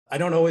I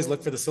don't always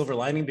look for the silver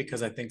lining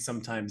because I think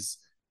sometimes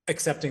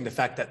accepting the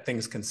fact that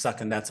things can suck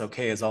and that's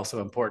okay is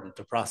also important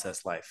to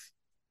process life.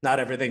 Not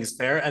everything's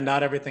fair and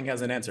not everything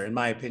has an answer. In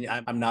my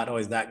opinion, I'm not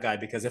always that guy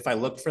because if I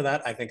looked for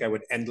that, I think I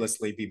would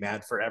endlessly be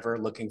mad forever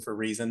looking for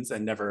reasons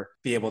and never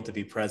be able to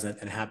be present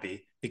and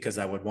happy because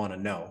I would want to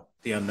know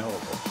the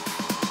unknowable.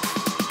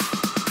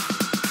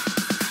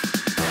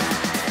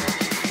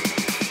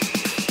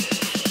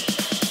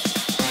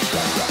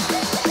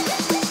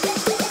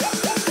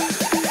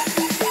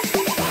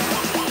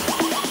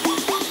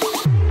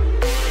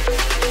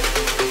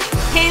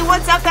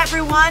 What's up,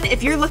 everyone?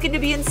 If you're looking to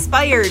be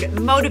inspired,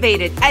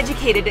 motivated,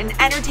 educated, and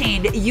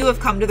entertained, you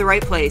have come to the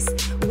right place.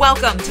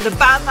 Welcome to the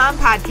Bomb Mom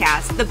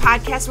Podcast, the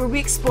podcast where we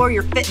explore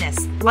your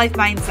fitness, life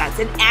mindsets,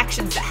 and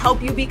actions that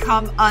help you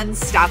become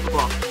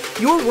unstoppable.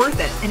 You're worth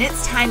it, and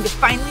it's time to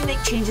finally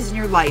make changes in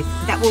your life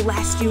that will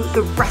last you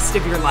the rest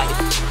of your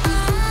life.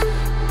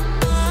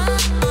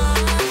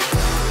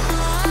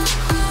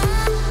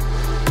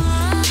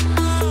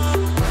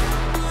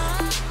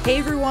 Hey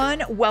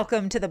everyone,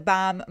 welcome to the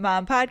Bomb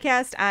Mom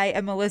Podcast. I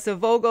am Melissa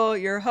Vogel,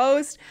 your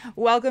host.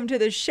 Welcome to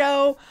the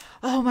show.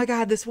 Oh my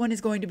God, this one is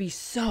going to be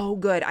so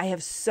good. I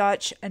have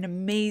such an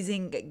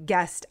amazing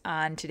guest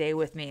on today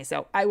with me.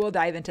 So I will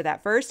dive into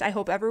that first. I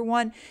hope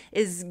everyone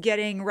is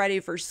getting ready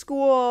for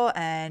school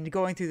and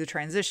going through the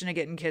transition of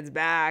getting kids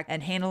back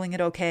and handling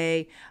it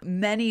okay.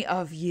 Many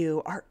of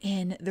you are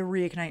in the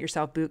Reignite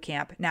Yourself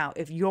Bootcamp. Now,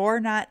 if you're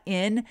not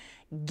in,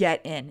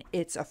 get in.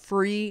 It's a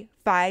free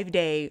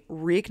 5-day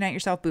Reignite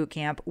Yourself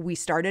Bootcamp. We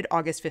started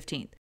August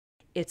 15th.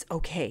 It's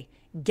okay.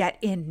 Get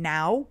in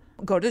now.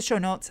 Go to the show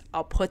notes.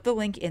 I'll put the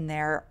link in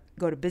there.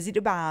 Go to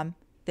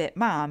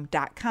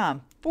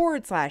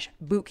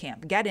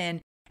busytobombfitmom.com/bootcamp. Get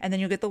in, and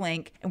then you'll get the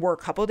link. And we're a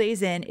couple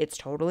days in. It's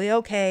totally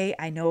okay.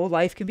 I know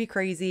life can be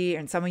crazy,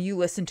 and some of you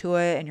listen to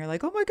it, and you're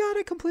like, oh my God,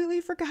 I completely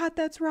forgot.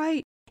 That's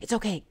right. It's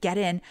okay. Get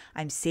in.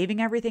 I'm saving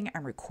everything.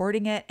 I'm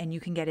recording it, and you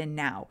can get in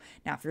now.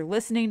 Now, if you're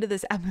listening to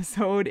this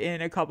episode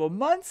in a couple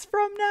months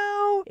from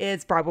now,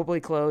 it's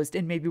probably closed,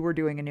 and maybe we're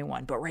doing a new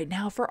one. But right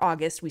now for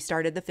August, we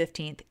started the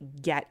 15th.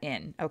 Get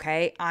in,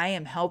 okay? I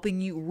am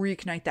helping you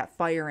reignite that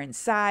fire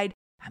inside.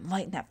 I'm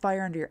lighting that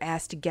fire under your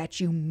ass to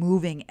get you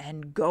moving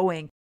and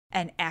going.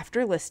 And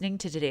after listening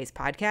to today's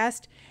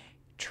podcast,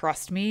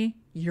 trust me,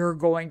 you're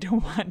going to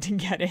want to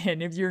get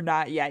in. If you're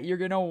not yet, you're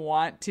going to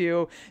want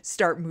to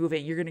start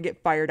moving. You're going to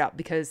get fired up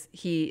because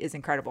he is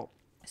incredible.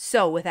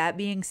 So with that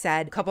being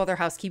said, a couple other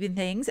housekeeping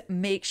things.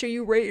 Make sure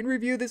you rate and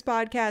review this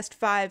podcast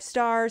 5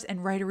 stars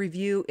and write a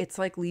review. It's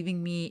like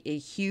leaving me a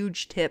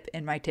huge tip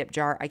in my tip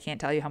jar. I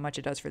can't tell you how much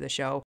it does for the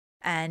show.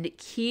 And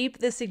keep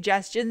the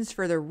suggestions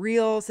for the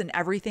reels and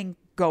everything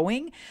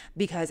going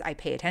because I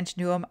pay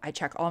attention to them. I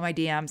check all my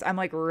DMs. I'm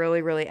like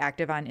really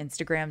active on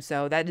Instagram.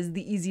 So that is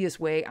the easiest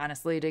way,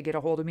 honestly, to get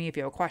a hold of me. If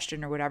you have a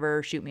question or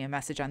whatever, shoot me a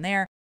message on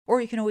there.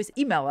 Or you can always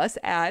email us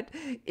at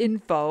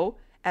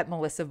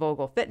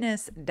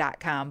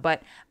info@melissavogelfitness.com.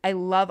 But I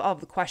love all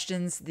the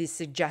questions, the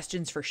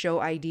suggestions for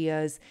show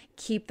ideas.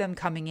 Keep them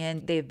coming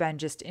in. They've been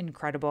just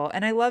incredible.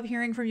 And I love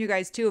hearing from you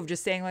guys too, of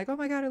just saying like, oh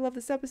my God, I love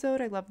this episode.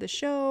 I love the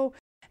show.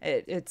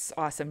 It's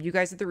awesome. You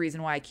guys are the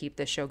reason why I keep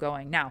this show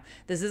going. Now,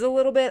 this is a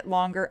little bit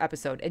longer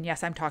episode. And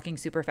yes, I'm talking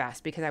super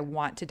fast because I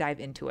want to dive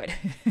into it.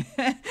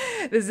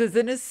 This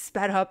isn't a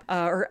sped up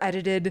or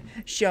edited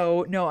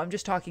show. No, I'm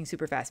just talking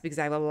super fast because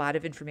I have a lot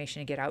of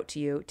information to get out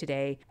to you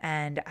today.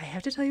 And I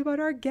have to tell you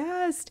about our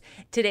guest.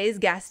 Today's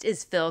guest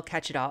is Phil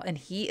Catudal, and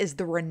he is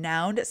the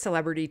renowned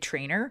celebrity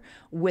trainer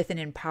with an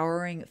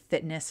empowering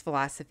fitness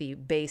philosophy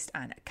based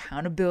on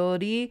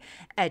accountability,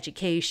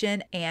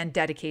 education, and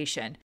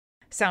dedication.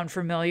 Sound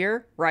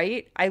familiar,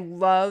 right? I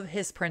love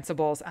his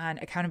principles on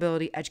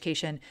accountability,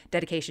 education,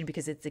 dedication,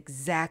 because it's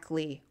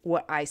exactly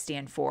what I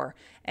stand for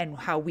and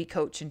how we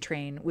coach and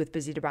train with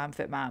Busy to Bomb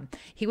Fit Mom.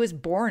 He was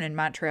born in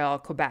Montreal,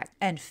 Quebec,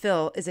 and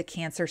Phil is a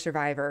cancer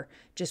survivor.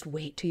 Just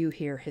wait till you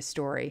hear his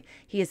story.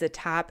 He is a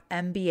top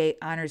MBA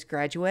honors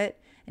graduate,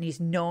 and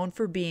he's known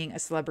for being a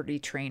celebrity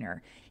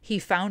trainer. He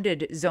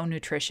founded Zone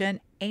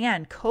Nutrition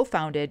and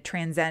co-founded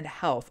Transcend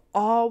Health,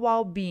 all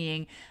while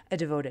being a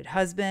devoted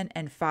husband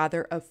and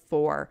father of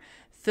 4.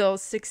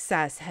 Phil's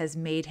success has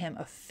made him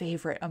a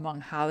favorite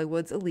among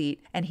Hollywood's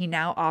elite, and he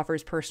now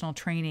offers personal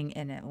training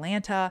in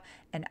Atlanta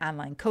and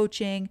online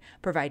coaching,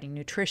 providing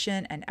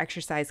nutrition and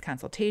exercise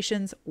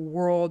consultations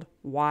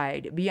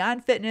worldwide.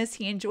 Beyond fitness,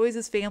 he enjoys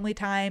his family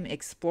time,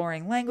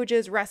 exploring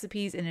languages,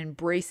 recipes, and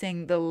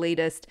embracing the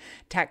latest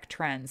tech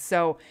trends.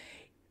 So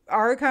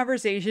our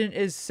conversation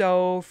is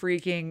so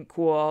freaking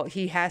cool.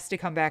 He has to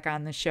come back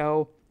on the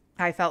show.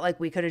 I felt like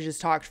we could have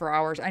just talked for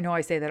hours. I know I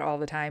say that all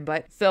the time,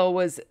 but Phil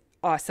was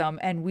awesome.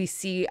 And we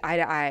see eye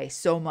to eye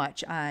so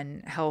much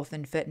on health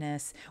and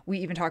fitness. We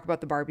even talk about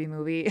the Barbie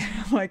movie.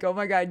 I'm like, oh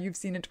my God, you've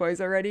seen it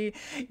twice already.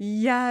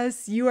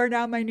 Yes, you are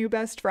now my new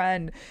best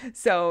friend.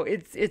 So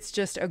it's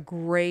just a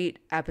great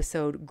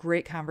episode,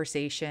 great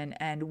conversation.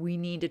 And we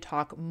need to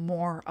talk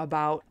more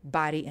about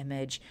body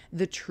image,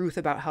 the truth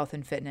about health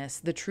and fitness,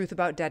 the truth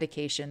about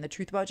dedication, the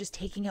truth about just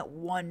taking it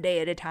one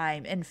day at a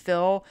time. And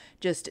Phil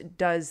just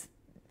does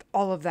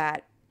all of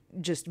that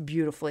just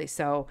beautifully.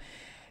 So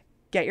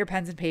get your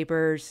pens and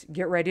papers,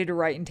 get ready to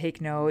write and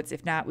take notes.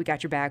 If not, we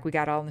got your back. We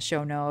got all in the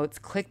show notes.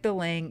 Click the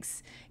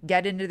links,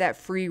 get into that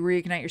free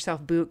Reignite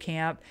Yourself boot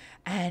camp,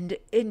 and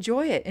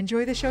enjoy it.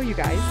 Enjoy the show, you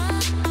guys.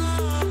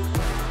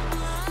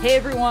 Hey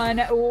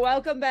everyone,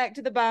 welcome back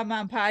to the Bomb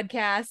Mom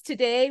Podcast.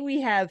 Today we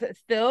have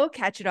Phil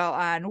Catudal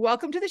on.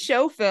 Welcome to the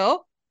show,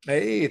 Phil.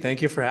 Hey,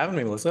 thank you for having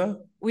me, Melissa.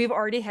 We've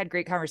already had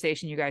great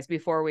conversation, you guys,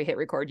 before we hit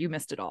record. You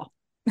missed it all.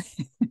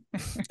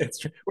 It's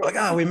true. We're like,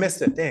 oh, we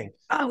missed it. Dang.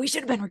 Oh, we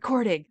should have been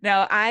recording.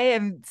 Now, I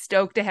am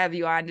stoked to have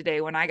you on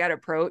today. When I got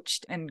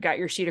approached and got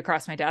your sheet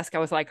across my desk, I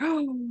was like,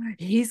 oh,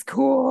 he's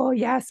cool.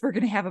 Yes, we're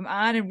going to have him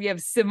on. And we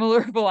have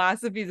similar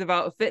philosophies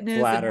about fitness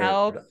Flattered. and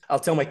health. I'll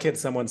tell my kids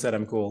someone said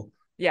I'm cool.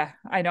 Yeah,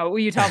 I know. Will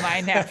you tell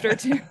mine after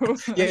too?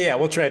 Yeah,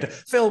 we'll try to.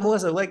 Phil,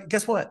 Melissa, like,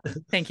 guess what?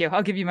 Thank you.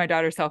 I'll give you my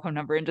daughter's cell phone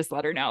number and just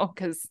let her know,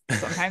 because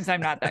sometimes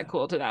I'm not that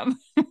cool to them.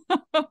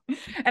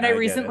 And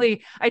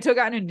I took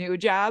on a new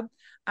job.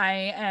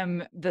 I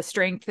am the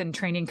strength and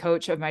training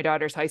coach of my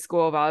daughter's high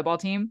school volleyball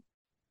team.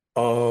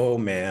 Oh,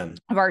 man.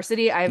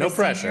 Varsity. I have no a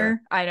senior.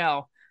 Pressure. I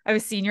know. I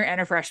have a senior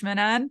and a freshman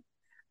on.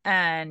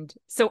 And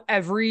so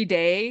every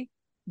day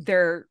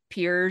their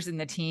peers in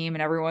the team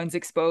and everyone's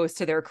exposed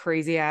to their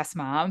crazy ass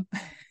mom.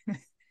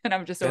 And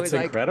I'm just always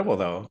like, incredible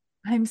though.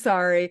 I'm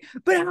sorry,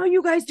 but how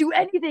you guys do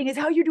anything is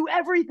how you do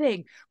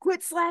everything.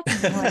 Quit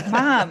slacking.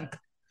 Like,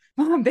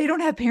 mom, they don't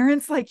have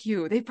parents like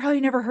you. They've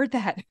probably never heard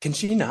that. Can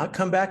she not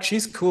come back?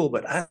 She's cool,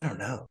 but I don't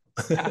know.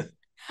 Yeah.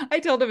 I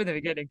told him in the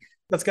beginning.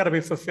 That's got to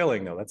be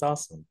fulfilling though. That's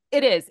awesome.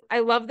 It is. I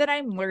love that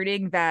I'm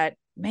learning that,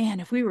 man,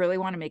 if we really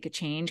want to make a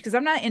change, because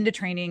I'm not into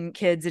training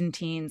kids and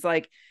teens.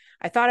 Like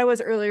I thought I was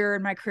earlier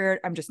in my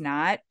career. I'm just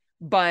not,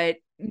 but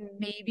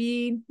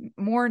maybe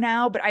more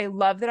now. But I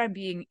love that I'm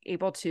being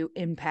able to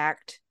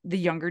impact the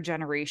younger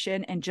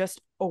generation and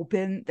just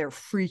open their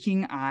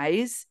freaking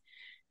eyes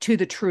to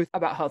the truth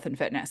about health and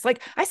fitness.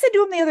 Like I said to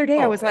them the other day,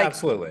 I was like,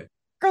 absolutely.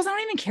 Girls, I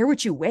don't even care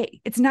what you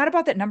weigh. It's not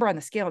about that number on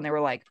the scale. And they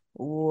were like,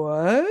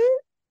 what?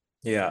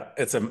 Yeah,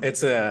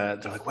 they're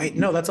like, wait,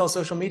 no, that's all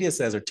social media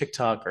says, or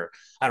TikTok, or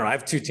I don't know. I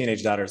have 2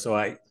 teenage daughters, so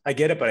I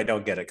get it, but I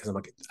don't get it because I'm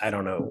like, I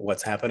don't know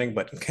what's happening,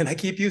 but can I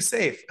keep you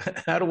safe?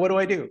 What do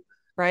I do?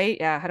 Right?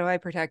 Yeah. How do I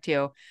protect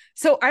you?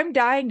 So I'm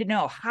dying to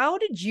know, how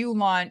did you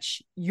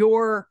launch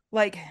your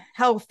like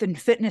health and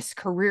fitness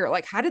career?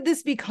 Like, how did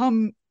this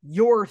become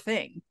your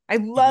thing? I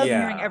love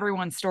hearing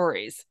everyone's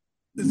stories.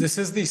 This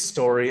is the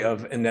story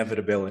of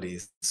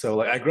inevitabilities. So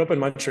like I grew up in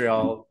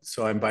Montreal,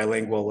 so I'm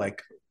bilingual,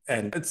 like,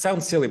 and it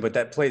sounds silly, but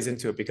that plays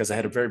into it because I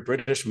had a very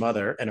British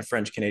mother and a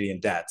French Canadian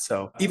dad.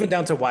 So even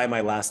down to why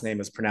my last name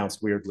is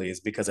pronounced weirdly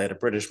is because I had a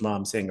British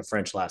mom saying a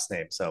French last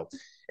name. So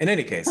in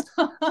any case,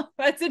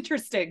 that's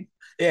interesting.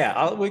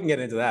 Yeah, we can get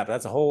into that, but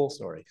that's a whole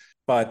story.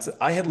 But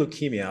I had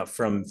leukemia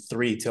from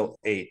 3 till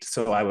 8.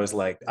 So I was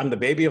like, I'm the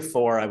baby of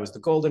 4. I was the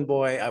golden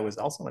boy. I was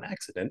also an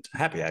accident,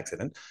 happy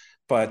accident,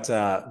 but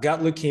got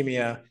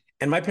leukemia.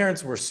 And my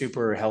parents were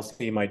super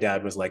healthy. My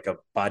dad was like a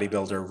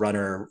bodybuilder,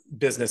 runner,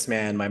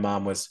 businessman. My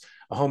mom was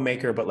a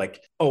homemaker, but like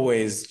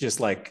always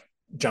just like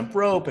jump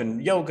rope and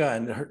yoga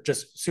and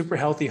just super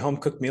healthy home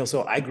cooked meals.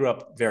 So I grew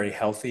up very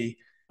healthy,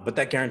 but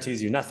that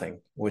guarantees you nothing,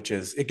 which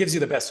is, it gives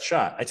you the best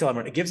shot. I tell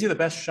everyone, it gives you the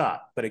best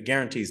shot, but it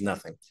guarantees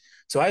nothing.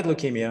 So I had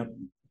leukemia,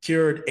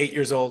 cured, 8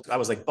 years old. I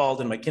was like bald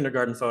in my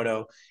kindergarten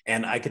photo.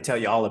 And I could tell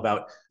you all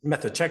about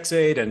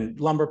methotrexate and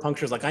lumbar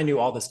punctures. Like I knew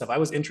all this stuff. I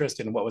was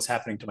interested in what was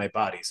happening to my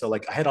body. So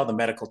like I had all the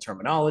medical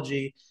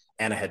terminology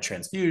and I had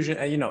transfusion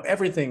and,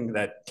 everything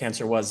that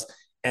cancer was.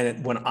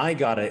 And when I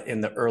got it in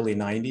the early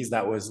 90s,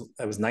 that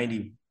was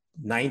 90,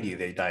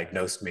 they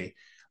diagnosed me.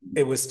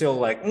 It was still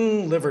like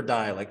live or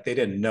die. Like they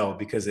didn't know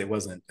because it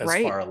wasn't as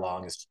far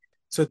along as.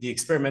 So the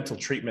experimental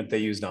treatment they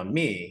used on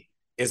me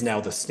is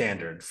now the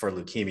standard for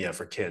leukemia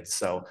for kids.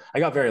 So I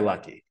got very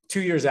lucky.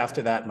 2 years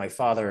after that, my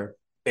father,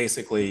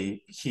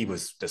 basically, he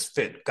was this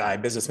fit guy,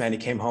 businessman. He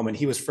came home and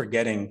he was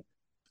forgetting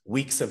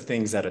weeks of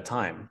things at a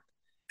time.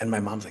 And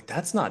my mom's like,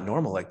 that's not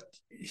normal. Like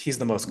he's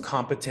the most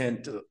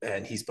competent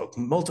and he spoke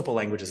multiple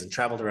languages and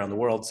traveled around the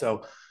world.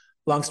 So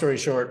long story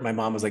short, my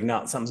mom was like,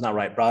 no, something's not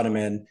right. Brought him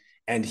in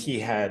and he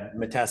had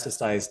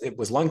metastasized. It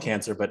was lung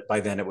cancer, but by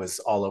then it was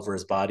all over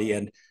his body.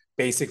 And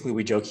basically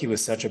we joke he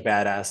was such a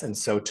badass and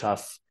so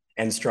tough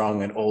and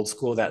strong and old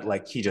school that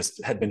like he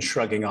just had been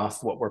shrugging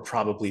off what were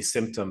probably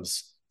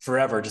symptoms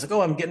forever. Just like,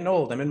 oh, I'm getting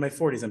old. I'm in my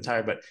 40s. I'm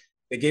tired. But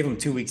they gave him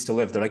 2 weeks to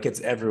live. They're like,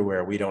 it's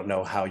everywhere. We don't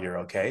know how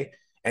you're okay.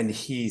 And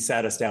he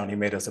sat us down. He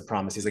made us a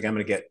promise. He's like, I'm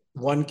going to get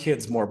one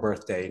kid's more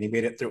birthday. And he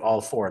made it through all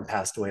 4 and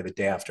passed away the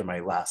day after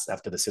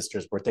after the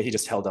sister's birthday. He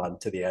just held on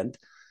to the end.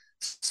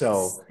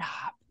 So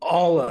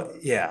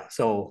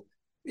So,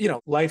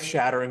 life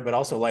shattering, but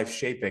also life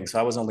shaping. So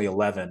I was only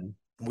 11.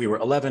 We were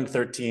 11,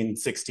 13,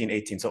 16,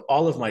 18. So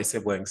all of my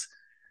siblings,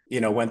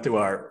 went through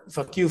our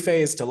fuck you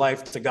phase to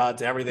life, to God,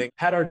 to everything,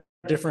 had our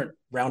different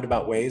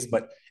roundabout ways,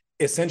 but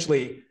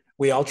essentially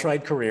we all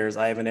tried careers.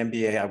 I have an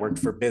MBA. I worked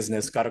for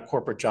business, got a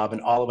corporate job,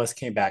 and all of us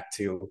came back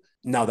to,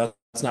 no,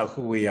 that's not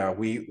who we are.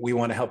 We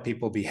want to help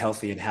people be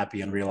healthy and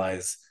happy and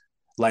realize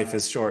life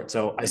is short.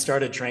 So I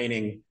started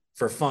training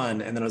for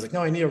fun. And then I was like,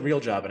 no, I need a real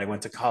job. And I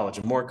went to college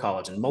and more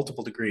college and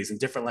multiple degrees in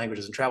different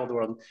languages and traveled the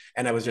world.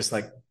 And I was just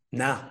like,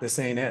 nah, this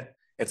ain't it.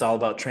 It's all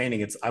about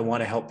training. I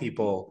want to help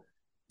people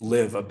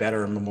live a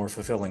better and more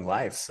fulfilling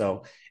life.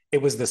 So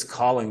it was this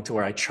calling to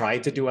where I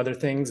tried to do other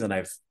things and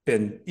I've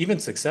been even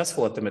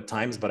successful at them at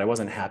times, but I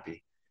wasn't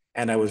happy.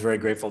 And I was very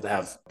grateful to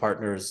have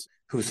partners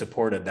who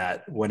supported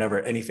that whenever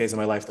any phase of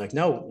my life, like,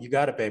 no, you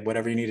got it, babe,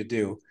 whatever you need to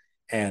do.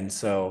 And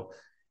so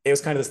it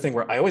was kind of this thing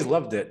where I always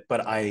loved it,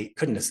 but I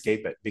couldn't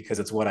escape it because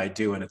it's what I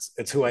do and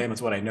it's who I am.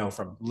 It's what I know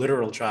from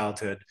literal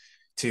childhood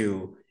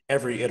to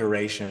every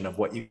iteration of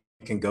what you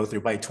can go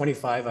through. By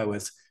 25, I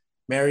was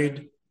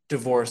married,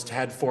 divorced,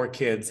 had 4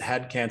 kids,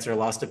 had cancer,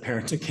 lost a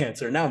parent to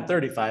cancer. Now I'm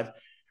 35,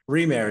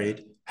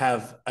 remarried,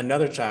 have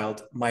another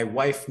child. My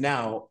wife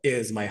now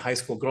is my high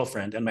school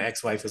girlfriend, and my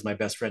ex-wife is my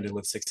best friend who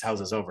lives 6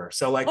 houses over.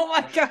 So like, Oh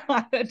my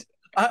God.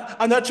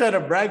 I'm not trying to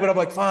brag, but I'm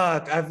like,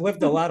 fuck, I've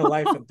lived a lot of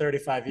life in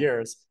 35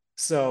 years.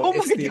 So Oh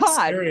it's my the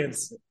God.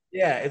 experience.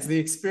 Yeah, it's the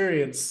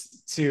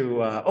experience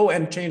to,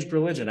 and changed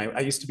religion. I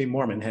used to be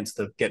Mormon, hence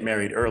the get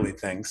married early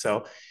thing.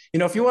 So,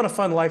 if you want a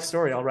fun life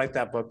story, I'll write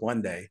that book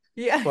one day.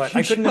 Yeah, But you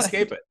I couldn't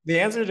escape should. it. The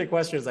answer to the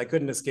question is I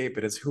couldn't escape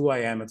it. It's who I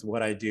am. It's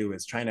what I do.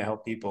 It's trying to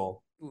help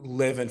people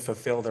live and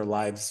fulfill their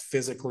lives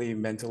physically,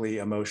 mentally,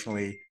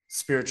 emotionally,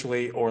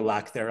 spiritually, or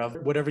lack thereof.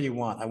 Whatever you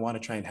want. I want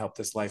to try and help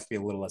this life be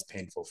a little less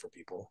painful for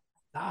people.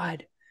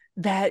 God,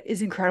 that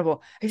is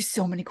incredible. I have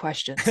so many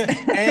questions.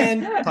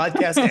 And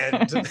podcast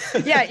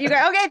end. Yeah, you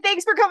guys. Okay,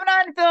 thanks for coming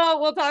on, Phil.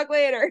 We'll talk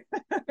later.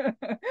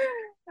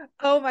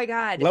 Oh my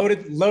God.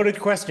 Loaded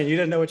question. You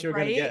didn't know what you were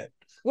going to Right? get.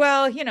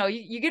 Well,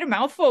 you get a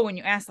mouthful when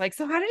you ask, like,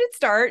 so how did it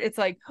start? It's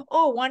like,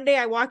 oh, one day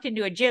I walked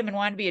into a gym and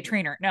wanted to be a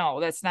trainer. No,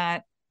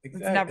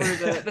 Exactly.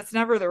 that's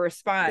never the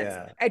response.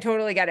 Yeah. I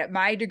totally get it.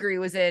 My degree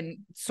was in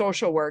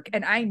social work,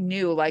 and I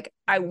knew like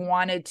I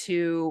wanted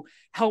to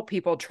help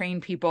people,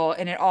 train people,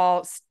 and it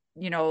all,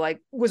 like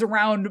was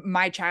around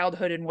my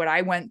childhood and what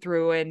I went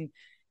through, and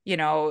you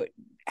know,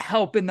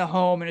 help in the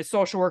home and a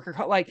social worker,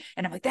 like,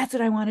 and I'm like, that's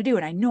what I want to do.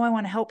 And I know I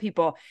want to help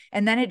people.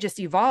 And then it just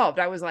evolved.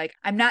 I was like,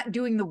 I'm not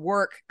doing the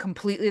work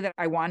completely that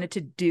I wanted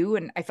to do.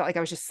 And I felt like I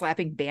was just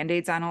slapping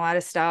band-aids on a lot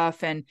of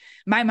stuff. And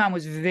my mom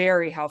was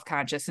very health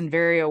conscious and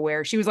very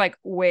aware. She was like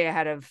way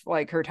ahead of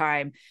like her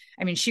time.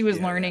 I mean, she was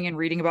Yeah. Yeah. learning and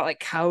reading about like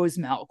cow's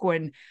milk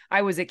when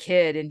I was a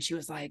kid. And she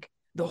was like,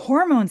 the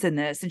hormones in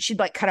this. And she'd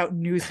like cut out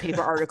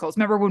newspaper articles.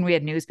 Remember when we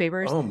had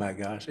newspapers? Oh my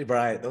gosh.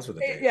 Right. Those were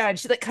the Yeah, days. and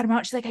she like cut them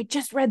out. She's like, I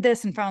just read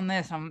this and found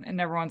this.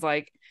 And everyone's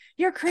like,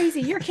 you're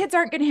crazy. Your kids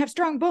aren't going to have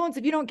strong bones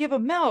if you don't give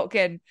them milk.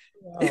 And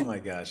Oh my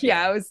gosh.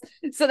 yeah, Yeah. it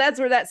was, so that's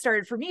where that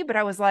started for me. But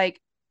I was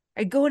like,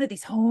 I go into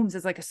these homes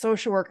as like a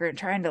social worker and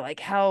trying to like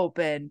help.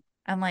 And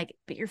I'm like,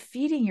 but you're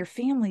feeding your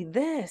family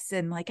this,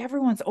 and like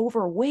everyone's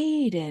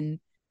overweight. And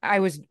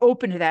I was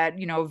open to that,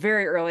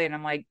 very early. And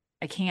I'm like,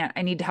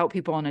 I need to help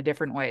people in a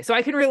different way. So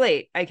I can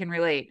relate.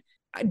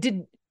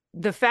 Did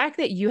the fact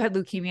that you had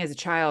leukemia as a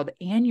child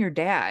and your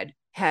dad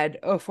had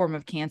a form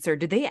of cancer,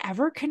 did they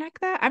ever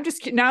connect that? I'm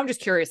just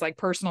curious, like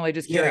personally,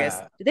 just curious.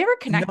 Yeah. Did they ever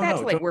connect No, that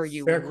no. to like where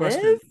you Fair live,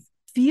 question.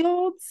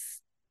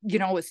 fields,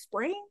 with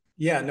spring?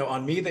 Yeah. No,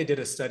 on me, they did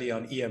a study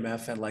on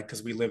EMF and like,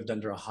 because we lived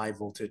under a high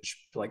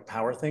voltage like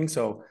power thing.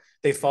 So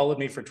they followed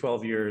me for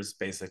 12 years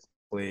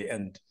basically.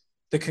 And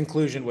the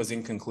conclusion was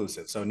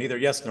inconclusive. So neither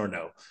yes nor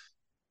no.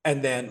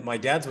 And then my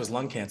dad's was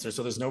lung cancer,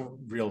 so there's no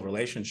real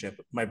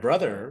relationship. My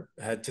brother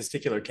had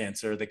testicular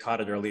cancer. They caught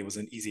it early. It was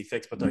an easy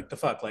fix, but they're like, the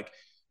fuck, like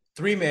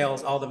 3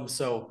 males, all of them.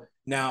 So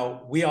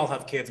now we all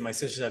have kids. My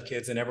sisters have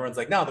kids, and everyone's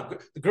like, now the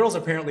girls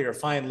apparently are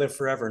fine, live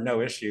forever,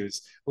 no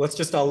issues. Let's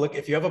just all look.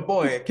 If you have a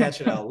boy at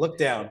Catudal, look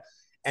down.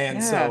 And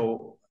Yeah.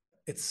 so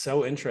it's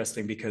so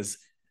interesting because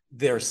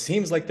there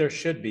seems like there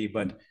should be,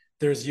 but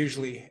there's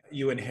usually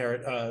you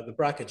inherit the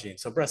BRCA gene,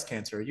 so breast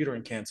cancer,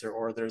 uterine cancer,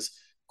 or there's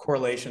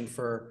correlation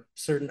for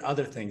certain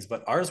other things.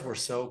 But ours were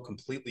so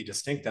completely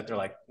distinct that they're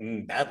like,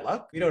 bad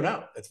luck. We don't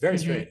know. It's very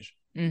Mm-hmm. strange.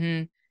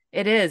 Mm-hmm.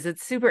 It is.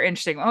 It's super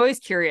interesting. I'm always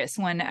curious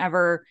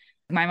whenever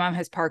my mom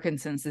has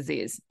Parkinson's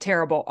disease,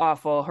 terrible,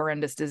 awful,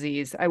 horrendous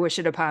disease. I wish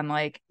it upon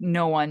like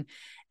no one.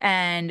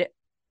 And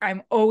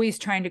I'm always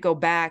trying to go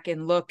back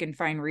and look and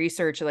find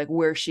research like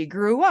where she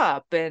grew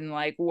up and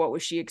like what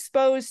was she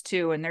exposed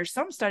to. And there's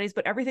some studies,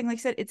 but everything, like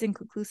I said, it's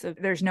inconclusive.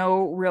 There's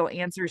no real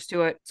answers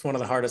to it. It's one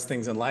of the hardest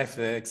things in life,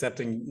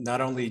 accepting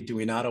not only do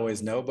we not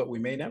always know, but we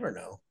may never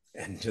know.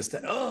 And just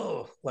that,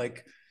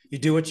 like you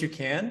do what you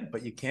can,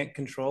 but you can't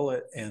control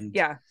it. And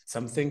Yeah,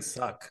 some things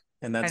suck.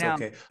 And I that's know.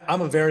 okay.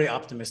 I'm a very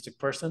optimistic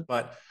person,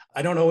 but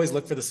I don't always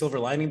look for the silver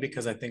lining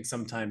because I think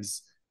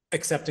sometimes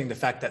accepting the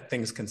fact that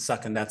things can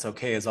suck and that's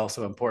okay is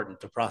also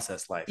important to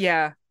process life.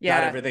 Yeah, Not yeah.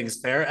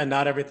 everything's fair and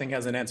not everything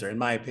has an answer. In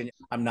my opinion,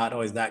 I'm not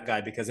always that guy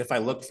because if I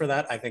looked for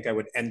that, I think I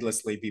would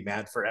endlessly be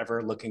mad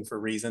forever looking for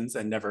reasons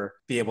and never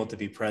be able to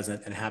be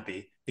present and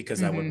happy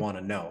because I would Mm-hmm. want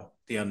to know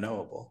the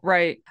unknowable.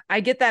 Right.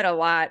 I get that a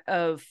lot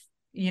of,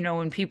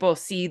 when people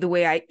see the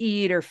way I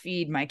eat or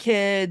feed my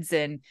kids,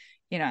 and,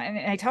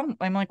 and I tell them,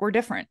 I'm like, we're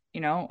different.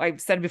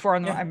 I've said it before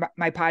on Yeah.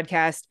 my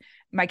podcast,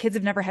 My kids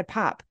have never had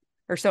pop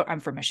or so. I'm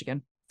from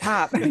Michigan.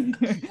 Pop I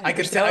or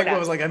could tell. I soda.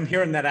 was like, I'm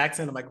hearing that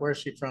accent. I'm like, where's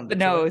she from? The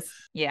Detroit? nose.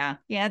 Yeah.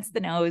 Yeah. It's the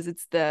nose.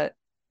 It's the,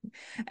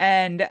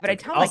 and, but It's I okay.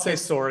 tell I'll my say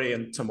kids, sorry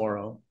and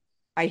tomorrow.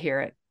 I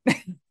hear it.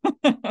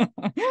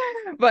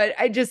 But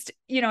I just,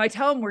 I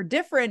tell them we're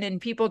different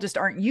and people just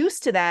aren't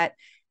used to that.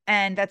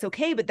 And that's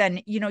okay. But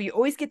then, you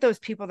always get those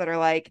people that are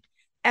like,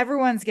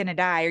 everyone's going to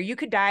die, or you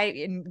could die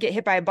and get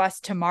hit by a bus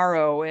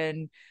tomorrow.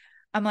 And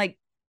I'm like,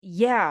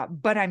 yeah,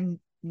 but I'm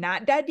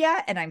not dead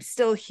yet. And I'm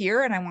still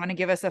here. And I want to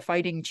give us a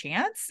fighting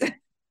chance.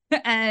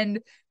 And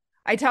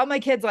I tell my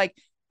kids, like,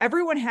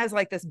 everyone has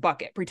like this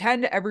bucket.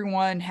 Pretend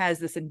everyone has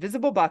this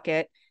invisible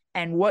bucket,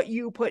 and what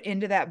you put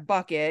into that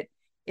bucket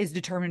is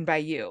determined by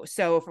you.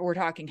 So if we're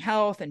talking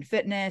health and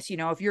fitness,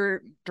 if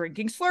you're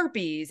drinking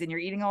Slurpees and you're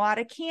eating a lot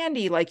of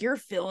candy, like you're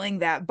filling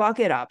that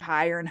bucket up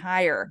higher and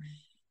higher.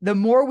 The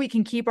more we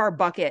can keep our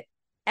bucket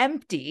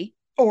empty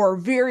or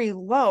very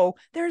low,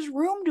 there's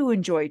room to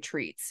enjoy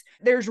treats.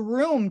 There's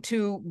room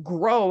to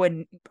grow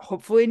and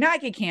hopefully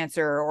not get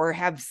cancer or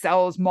have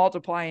cells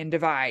multiply and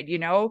divide,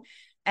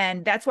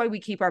 And that's why we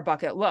keep our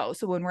bucket low.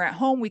 So when we're at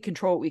home, we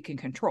control what we can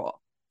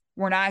control.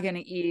 We're not going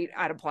to eat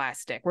out of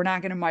plastic. We're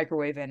not going to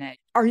microwave in it.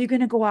 Are you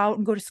going to go out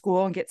and go to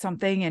school and get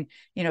something and,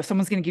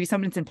 someone's going to give you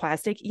something that's in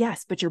plastic?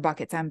 Yes, but your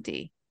bucket's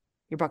empty.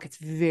 Your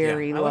bucket's Yeah,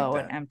 very I like low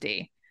and that.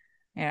 empty,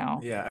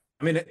 Yeah.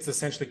 I mean, it's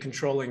essentially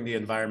controlling the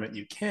environment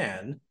you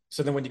can.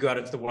 So then when you go out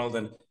into the world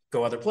and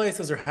go other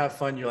places or have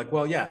fun, you're like,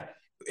 well, yeah,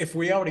 if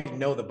we already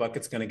know the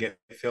bucket's going to get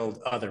filled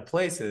other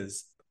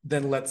places,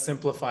 then let's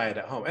simplify it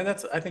at home. And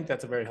I think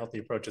that's a very healthy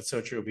approach. It's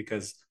so true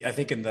because I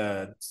think I'm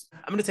going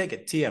to take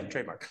it, TM,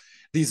 trademark.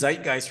 The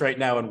zeitgeist right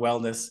now in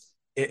wellness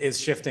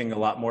is shifting a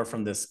lot more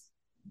from this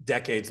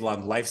decades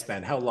long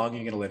lifespan. How long are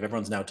you going to live?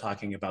 Everyone's now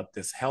talking about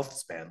this health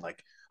span.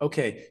 Like,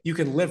 okay, you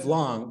can live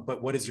long,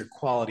 but what is your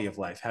quality of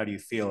life? How do you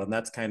feel? And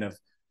that's kind of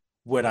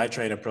what I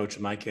try to approach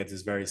with my kids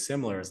is very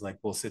similar. Is like,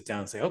 we'll sit down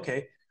and say,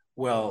 okay,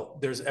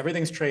 well,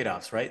 everything's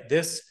trade-offs, right?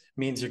 This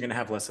means you're going to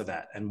have less of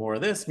that, and more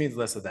of this means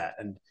less of that.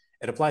 And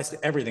it applies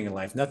to everything in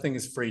life. Nothing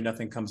is free.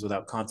 Nothing comes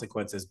without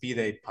consequences, be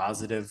they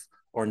positive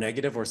or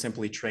negative, or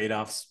simply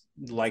trade-offs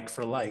like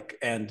for like.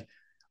 And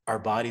our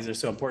bodies are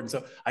so important.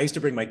 So I used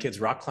to bring my kids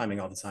rock climbing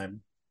all the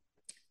time.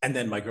 And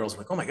then my girls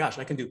were like, oh my gosh,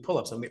 I can do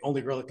pull-ups. I'm the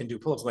only girl that can do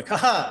pull-ups. I'm like,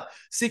 haha,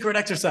 secret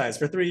exercise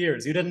for 3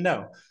 years. You didn't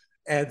know.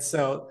 And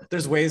so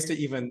there's ways to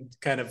even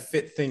kind of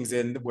fit things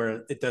in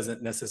where it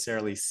doesn't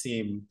necessarily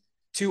seem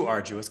too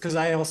arduous. Cause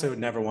I also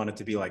never wanted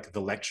to be like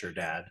the lecture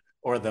dad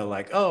or the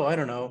like, oh, I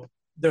don't know,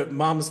 the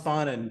mom's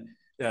fun and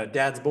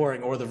dad's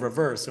boring, or the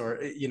reverse. Or,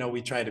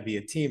 we try to be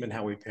a team in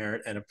how we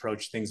parent and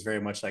approach things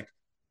very much like,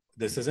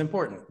 this is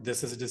important.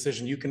 This is a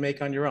decision you can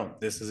make on your own.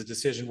 This is a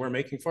decision we're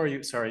making for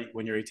you. Sorry,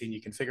 when you're 18,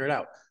 you can figure it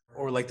out.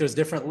 Or like there's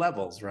different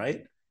levels,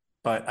 right?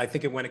 But I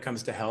think when it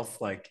comes to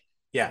health, like,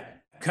 yeah,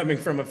 coming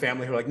from a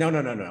family who are like, no,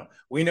 no, no, no.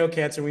 We know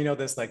cancer, we know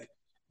this, like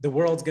the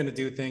world's going to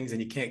do things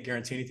and you can't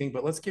guarantee anything,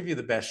 but let's give you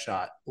the best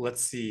shot.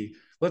 Let's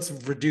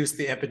reduce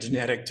the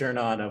epigenetic turn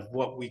on of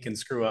what we can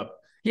screw up.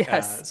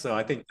 Yes. So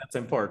I think that's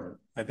important.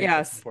 I think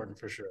that's Yes. important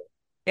for sure.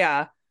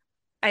 Yeah.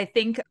 I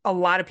think a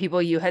lot of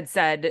people, you had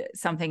said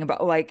something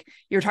about like,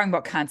 you're talking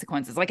about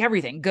consequences, like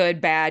everything, good,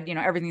 bad,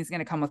 everything's going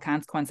to come with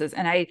consequences.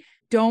 And I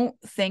don't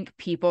think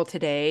people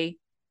today,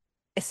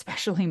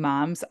 especially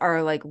moms,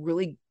 are like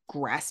really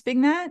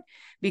grasping that,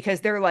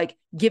 because they're like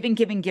giving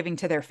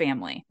to their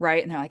family.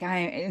 Right. And they're like,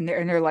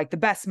 they're like the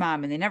best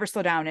mom, and they never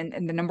slow down.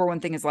 And the number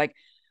one thing is like,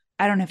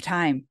 I don't have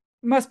time.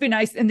 Must be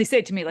nice. And they say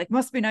it to me, like,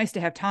 must be nice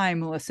to have time,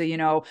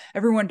 Melissa,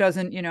 everyone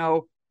doesn't,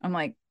 I'm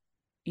like,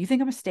 you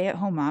think I'm a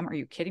stay-at-home mom? Are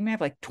you kidding me? I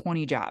have like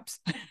 20 jobs.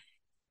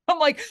 I'm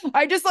like,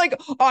 I just like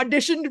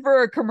auditioned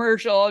for a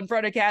commercial in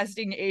front of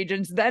casting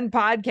agents, then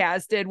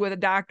podcasted with a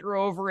doctor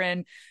over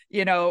in,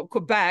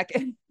 Quebec.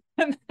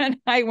 And then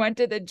I went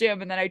to the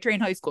gym, and then I train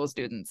high school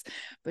students.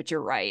 But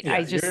you're right. I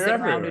Yeah, just you're sit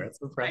around everywhere. and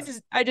It's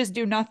impressive. I just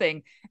do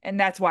nothing. And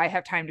that's why I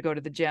have time to go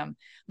to the gym.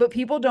 But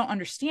people don't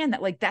understand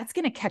that like that's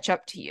going to catch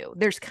up to you.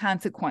 There's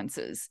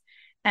consequences.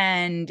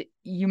 And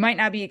you might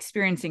not be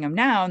experiencing them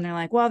now. And they're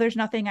like, well, there's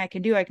nothing I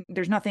can do.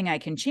 There's nothing I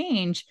can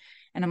change.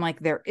 And I'm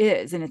like, there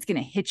is, and it's going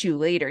to hit you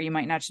later. You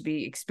might not just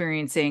be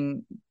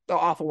experiencing the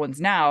awful ones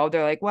now.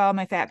 They're like, well,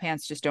 my fat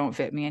pants just don't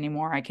fit me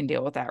anymore. I can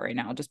deal with that right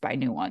now. I'll just buy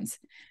new ones.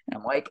 And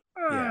I'm like,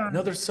 Yeah,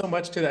 no, there's so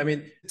much to that. I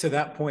mean, to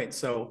that point,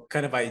 so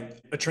kind of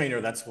a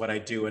trainer, that's what I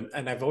do.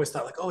 And I've always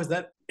thought like, oh, is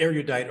that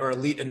erudite or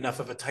elite enough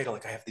of a title?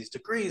 Like I have these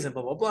degrees and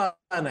blah, blah, blah.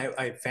 And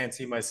I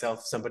fancy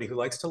myself somebody who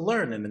likes to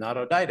learn and an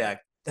autodidact.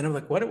 Then I'm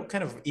like, what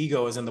kind of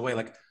ego is in the way?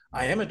 Like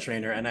I am a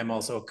trainer and I'm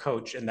also a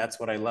coach, and that's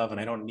what I love. And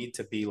I don't need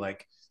to be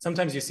like,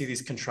 sometimes you see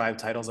these contrived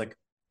titles. Like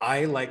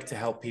I like to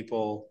help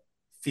people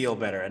feel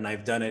better. And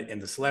I've done it in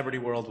the celebrity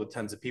world with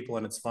tons of people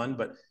and it's fun,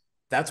 but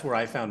that's where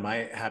I found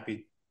my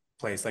happy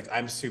place. Like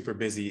I'm super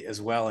busy as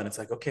well. And it's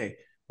like, okay,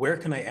 where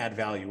can I add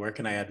value? Where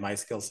can I add my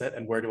skill set?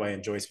 And where do I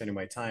enjoy spending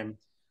my time?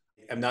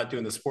 I'm not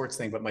doing the sports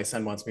thing, but my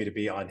son wants me to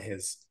be on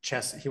his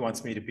chess. He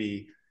wants me to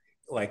be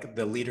like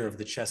the leader of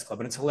the chess club.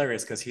 And it's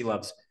hilarious because he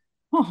loves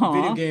video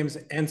Uh-huh. games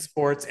and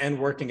sports and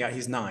working out.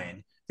 He's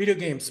 9. Video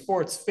games,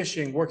 sports,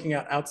 fishing, working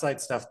out, outside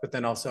stuff, but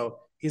then also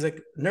he's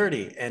like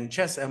nerdy and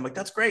chess. I'm like,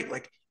 that's great.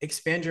 Like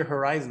expand your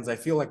horizons. I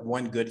feel like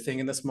one good thing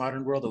in this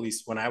modern world, at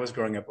least when I was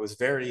growing up, was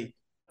very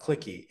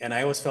clicky. And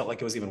I always felt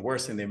like it was even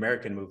worse in the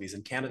American movies.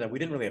 In Canada, we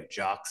didn't really have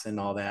jocks and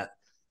all that.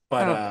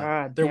 But Oh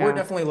God, there were yeah.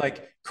 definitely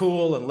like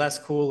cool and less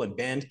cool and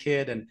band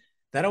kid. And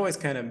that always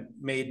kind of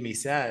made me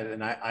sad.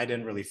 And I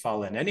didn't really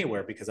fall in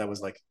anywhere because I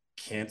was like,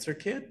 cancer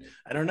kid?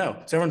 I don't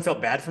know. So everyone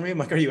felt bad for me. I'm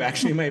like, are you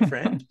actually my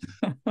friend?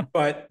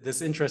 But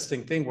this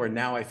interesting thing where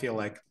now I feel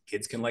like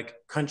kids can like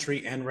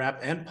country and rap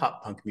and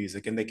pop punk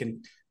music, and they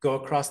can go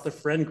across the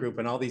friend group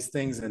and all these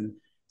things. And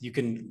you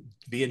can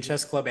be in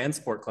chess club and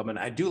sport club. And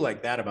I do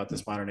like that about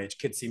this modern age.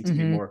 Kids seem to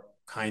be Hmm. more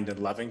kind and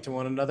loving to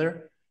one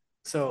another.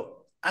 So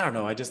I don't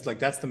know. I just like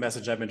that's the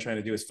message I've been trying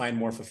to do is find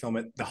more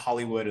fulfillment. The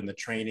Hollywood and the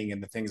training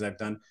and the things I've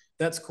done,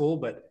 that's cool.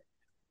 But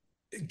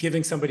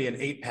giving somebody an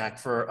 8 pack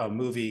for a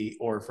movie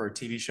or for a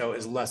TV show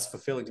is less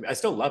fulfilling to me. I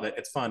still love it.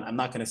 It's fun. I'm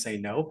not going to say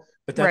no,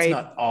 but that's Right.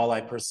 not all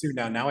I pursue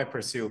now. Now I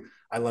pursue,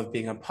 I love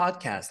being on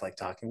podcasts, like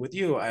talking with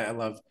you. I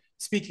love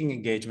speaking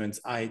engagements.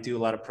 I do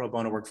a lot of pro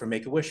bono work for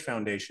Make a Wish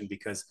Foundation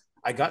because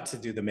I got to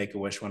do the Make a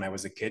Wish when I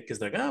was a kid because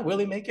they're like, oh, will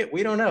he make it?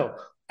 We don't know.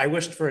 I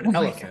wished for an Oh my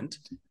elephant.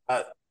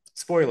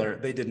 Spoiler,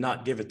 they did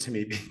not give it to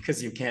me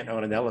because you can't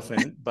own an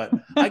elephant, but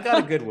I got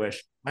a good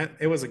wish.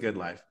 It was a good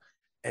life.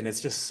 And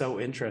it's just so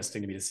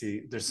interesting to me to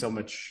see there's so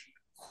much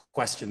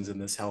questions in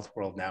this health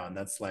world now. And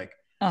that's like,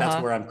 God. that's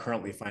Uh-huh. where I'm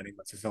currently finding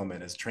my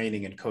fulfillment is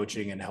training and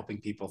coaching and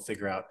helping people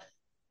figure out.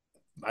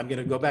 I'm going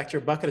to go back to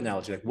your bucket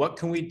analogy. Like, what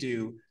can we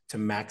do to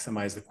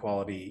maximize the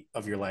quality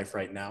of your life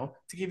right now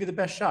to give you the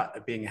best shot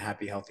at being a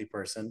happy, healthy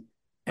person?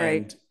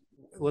 Right. And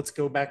let's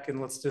go back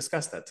and let's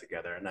discuss that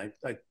together. And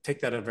I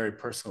take that a very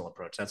personal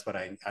approach. That's what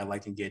I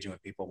like engaging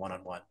with people one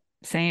on one.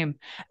 Same.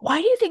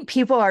 Why do you think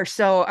people are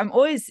so, I'm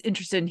always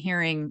interested in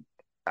hearing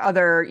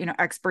other,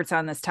 experts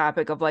on this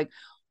topic of like,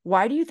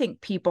 why do you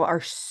think people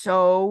are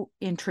so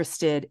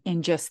interested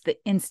in just the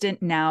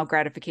instant now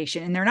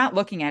gratification? And they're not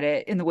looking at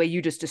it in the way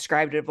you just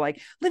described it of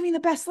like living the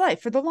best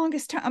life for the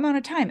longest amount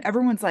of time.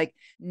 Everyone's like,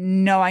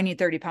 no, I need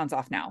 30 pounds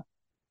off now.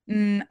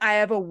 I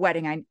have a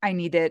wedding. I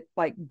need it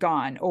like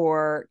gone.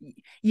 Or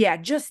yeah,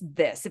 just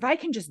this. If I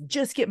can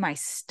just get my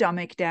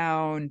stomach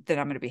down, then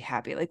I'm going to be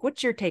happy. Like,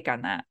 what's your take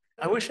on that?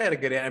 I wish I had a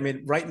good. I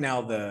mean, right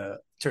now the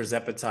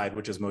tirzepatide,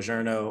 which is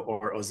Mojerno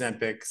or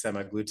Ozempic,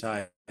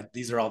 semaglutide,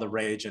 these are all the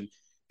rage. And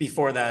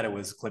before that, it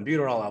was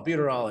clenbuterol,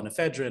 albuterol, and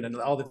ephedrine, and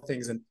all the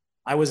things. And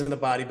I was in the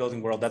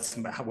bodybuilding world. That's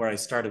where I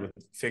started with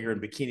figure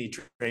and bikini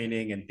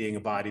training and being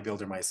a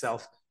bodybuilder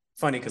myself.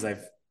 Funny because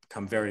I've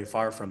come very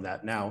far from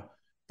that now,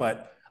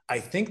 but I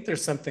think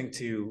there's something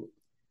to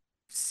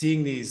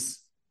seeing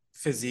these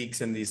physiques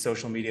and these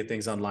social media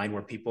things online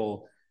where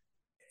people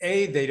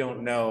they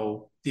don't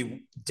know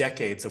the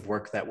decades of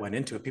work that went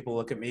into it. People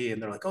look at me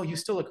and they're like, oh, you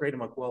still look great. I'm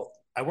like, well,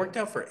 I worked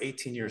out for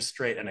 18 years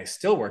straight and I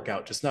still work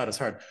out, just not as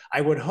hard.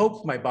 I would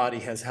hope my body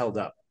has held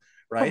up.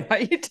 Right.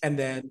 Right. And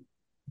then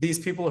these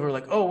people who are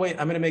like, oh, wait,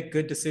 I'm going to make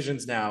good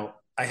decisions now.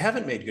 I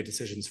haven't made good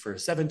decisions for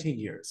 17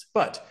 years,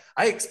 but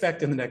I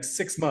expect in the next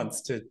 6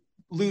 months to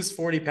lose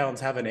 40 pounds,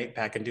 have an 8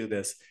 pack and do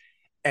this.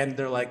 And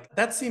they're like,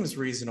 that seems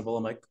reasonable.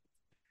 I'm like,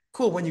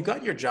 cool. When you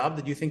got your job,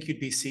 did you think you'd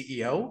be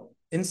CEO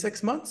in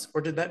 6 months?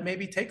 Or did that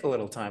maybe take a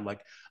little time?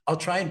 Like, I'll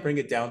try and bring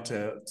it down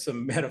to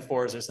some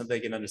metaphors or something they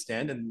can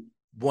understand. And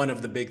one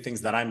of the big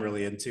things that I'm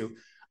really into,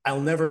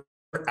 I'll never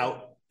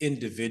out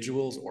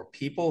individuals or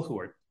people who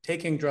are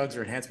taking drugs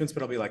or enhancements,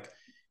 but I'll be like,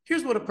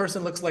 here's what a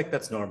person looks like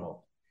that's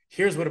normal.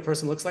 Here's what a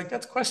person looks like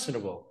that's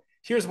questionable.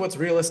 Here's what's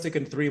realistic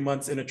in 3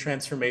 months in a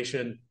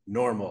transformation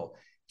normal.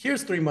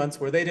 Here's 3 months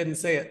where they didn't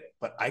say it,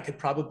 but I could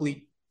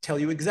probably tell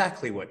you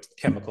exactly what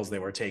chemicals they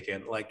were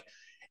taking. Like,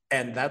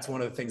 and that's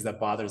one of the things that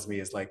bothers me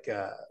is like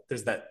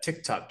there's that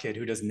TikTok kid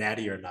who does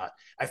natty or not.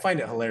 I find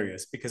it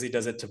hilarious because he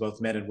does it to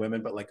both men and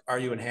women, but like, are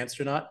you enhanced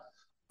or not?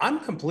 I'm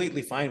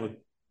completely fine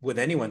with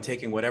anyone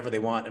taking whatever they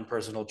want in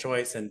personal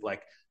choice and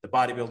like the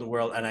bodybuilding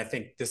world. And I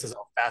think this is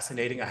all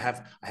fascinating. I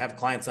have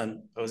clients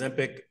on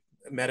Ozempic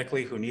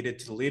medically who needed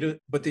to lead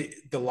it, but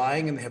the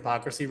lying and the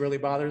hypocrisy really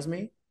bothers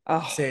me.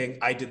 Oh, Saying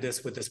I did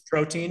this with this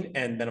protein,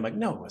 and then I'm like,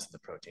 no, it wasn't the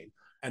protein,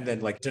 and then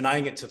like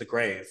denying it to the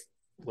grave,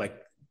 like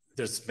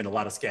there's been a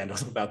lot of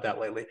scandals about that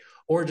lately,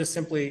 or just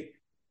simply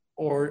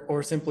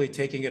or simply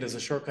taking it as a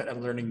shortcut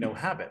and learning no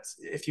habits.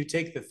 If you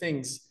take the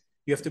things,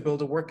 you have to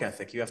build a work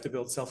ethic, you have to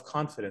build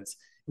self-confidence.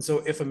 And so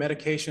if a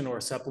medication or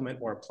a supplement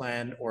or a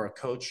plan or a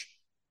coach,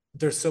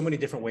 there's so many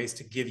different ways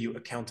to give you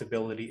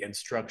accountability and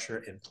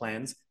structure and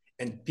plans,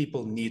 and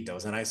people need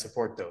those and I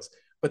support those.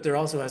 But there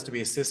also has to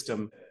be a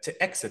system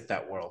to exit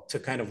that world, to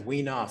kind of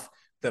wean off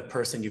the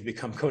person you've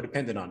become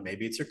codependent on.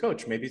 Maybe it's your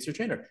coach, maybe it's your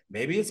trainer,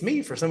 maybe it's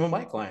me for some of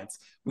my clients.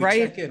 We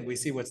right. check in, we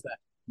see what's that.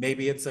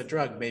 Maybe it's a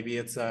drug, maybe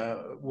it's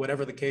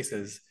whatever the case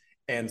is.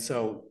 And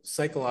so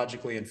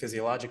psychologically and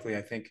physiologically,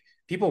 I think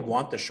people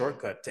want the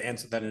shortcut to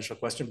answer that initial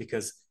question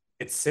because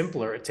it's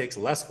simpler, it takes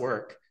less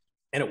work,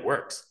 and it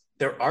works.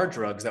 There are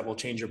drugs that will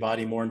change your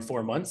body more in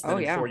 4 months Oh, than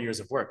in yeah. 4 years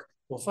of work.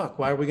 well, fuck,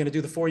 why are we going to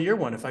do the 4 year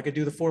one if I could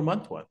do the 4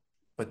 month one?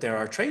 But there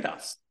are trade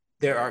offs,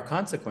 there are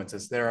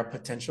consequences, there are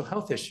potential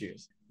health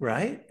issues,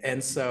 right?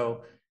 And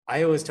so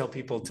I always tell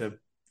people to,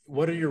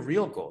 what are your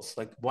real goals?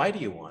 Like, why do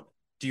you want?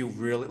 Do you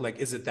really like,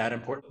 is it that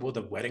important? Will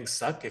the wedding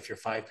suck if you're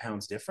 5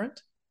 pounds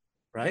different?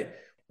 Right?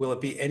 Will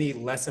it be any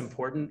less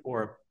important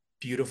or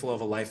beautiful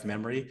of a life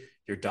memory,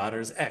 your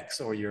daughter's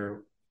X or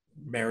your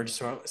marriage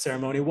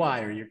ceremony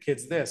Y or your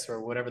kid's this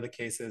or whatever the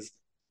case is?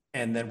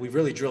 And then we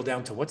really drill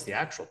down to what's the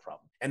actual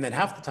problem. And then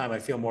half the time I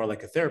feel more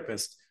like a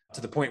therapist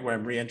to the point where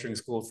I'm re-entering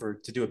school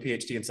to do a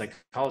PhD in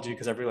psychology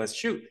because I've realized,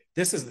 shoot,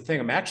 this is the thing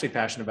I'm actually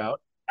passionate about.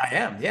 I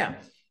am, yeah.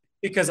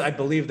 Because I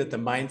believe that the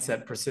mindset,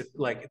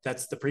 like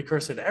that's the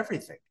precursor to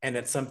everything. And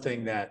it's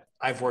something that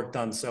I've worked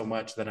on so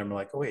much that I'm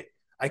like, oh, wait,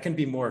 I can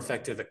be more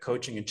effective at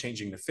coaching and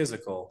changing the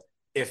physical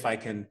if I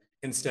can,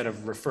 instead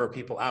of refer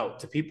people out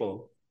to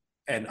people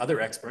and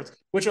other experts,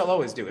 which I'll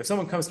always do. If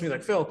someone comes to me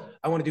like, Phil,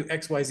 I want to do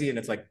XYZ, and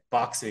it's like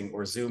boxing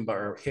or Zumba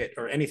or HIIT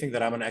or anything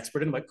that I'm an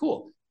expert in, I'm like,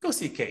 cool, go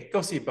see Kate,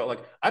 go see, but like,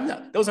 I'm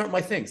not, those aren't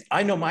my things.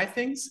 I know my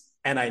things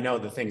and I know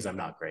the things I'm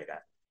not great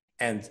at.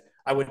 And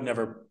I would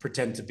never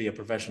pretend to be a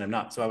profession I'm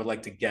not. So I would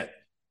like to get,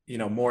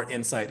 more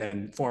insight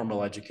and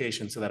formal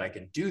education so that I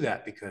can do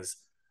that, because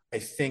I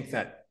think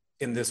that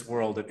in this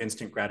world of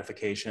instant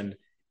gratification,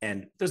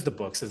 and there's the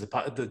books, there's the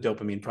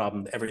dopamine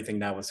problem, everything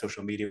now with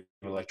social media,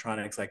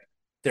 electronics, like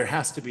there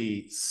has to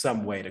be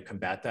some way to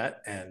combat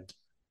that. And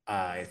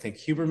I think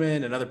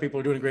Huberman and other people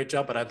are doing a great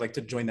job, but I'd like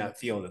to join that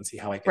field and see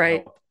how I can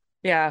Right. help.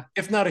 Yeah.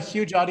 If not a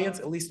huge audience,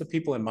 at least the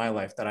people in my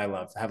life that I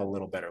love have a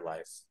little better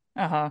life.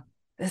 Uh-huh.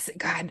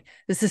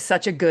 This is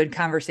such a good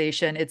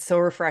conversation. It's so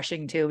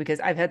refreshing too, because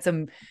I've had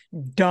some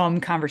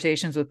dumb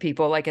conversations with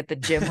people like at the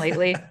gym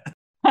lately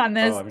on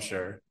Oh, this. I'm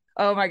sure.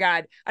 Oh my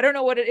God. I don't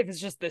know if it's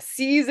just the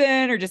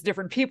season or just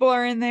different people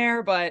are in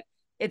there, but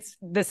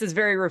this is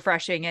very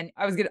refreshing. And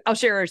I'll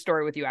share a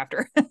story with you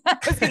after. I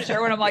was gonna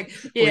share when I'm like,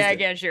 yeah, Please I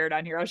do. can't share it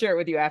on here. I'll share it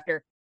with you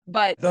after.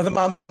 But Though the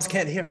moms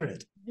can't hear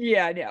it.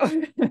 yeah, I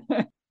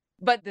know.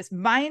 But this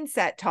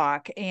mindset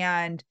talk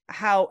and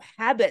how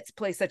habits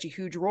play such a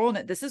huge role in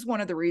it. This is one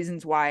of the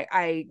reasons why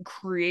I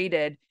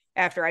created,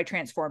 after I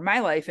transformed my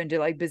life into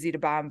like Busy to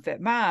Bomb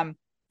Fit Mom.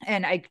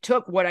 And I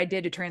took what I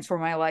did to transform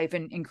my life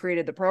and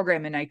created the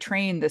program. And I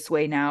train this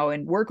way now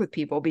and work with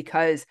people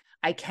because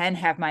I can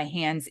have my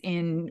hands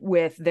in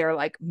with their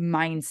like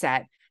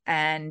mindset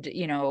and,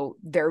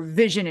 their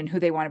vision and who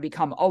they want to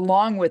become,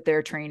 along with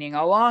their training,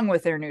 along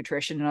with their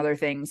nutrition and other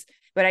things.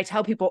 But I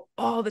tell people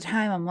all the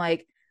time, I'm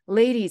like,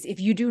 ladies, if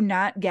you do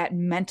not get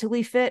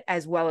mentally fit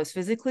as well as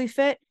physically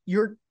fit,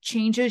 your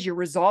changes, your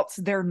results,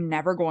 they're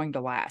never going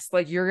to last.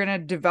 Like you're going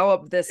to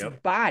develop this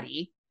Yep.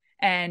 body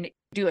and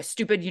do a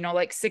stupid,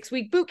 like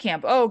 6-week boot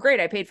camp. Oh, great.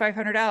 I paid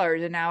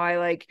 $500 and now I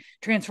like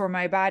transform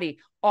my body.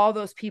 All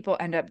those people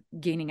end up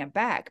gaining it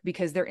back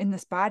because they're in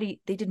this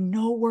body. They did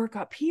no work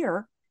up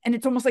here. And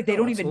it's almost like they Oh,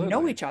 don't even know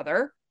absolutely. each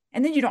other.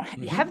 And then you don't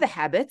have the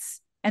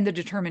habits and the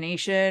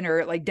determination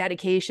or like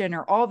dedication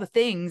or all the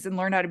things and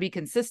learn how to be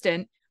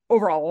consistent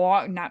over a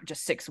long, not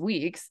just 6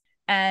 weeks.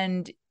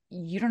 And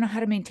you don't know how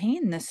to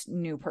maintain this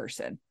new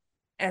person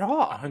at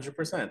all.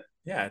 100%.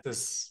 Yeah.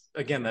 This,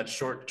 again, that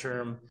short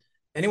term,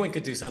 anyone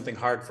could do something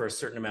hard for a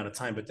certain amount of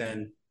time, but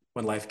then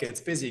when life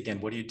gets busy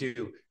again, what do you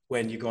do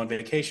when you go on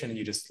vacation and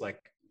you just like,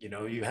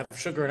 you have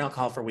sugar and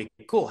alcohol for a week?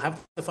 Cool.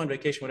 Have the fun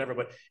vacation, whatever.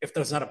 But if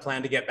there's not a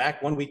plan to get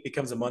back, 1 week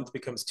becomes a month,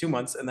 becomes 2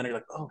 months. And then you're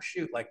like, oh,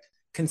 shoot, like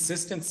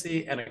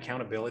consistency and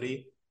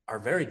accountability are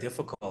very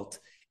difficult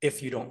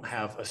if you don't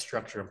have a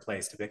structure in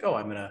place to be like, oh,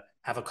 I'm going to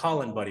have a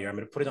call in buddy, or I'm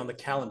going to put it on the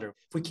calendar.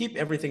 If we keep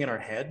everything in our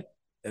head,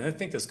 and I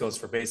think this goes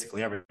for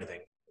basically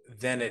everything,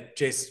 then it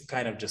just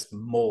kind of just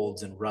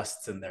molds and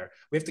rusts in there.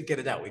 We have to get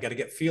it out. We got to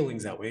get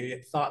feelings out. We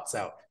get thoughts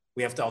out.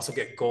 We have to also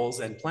get goals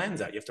and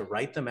plans out. You have to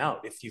write them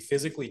out. If you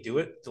physically do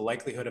it, the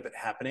likelihood of it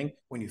happening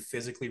when you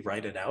physically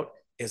write it out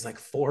is like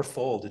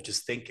fourfold of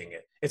just thinking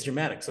it. It's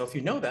dramatic. So if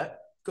you know that,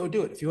 go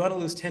do it. If you want to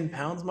lose 10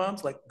 pounds,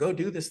 moms, like go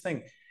do this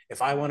thing.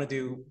 If I want to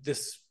do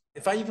this,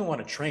 if I even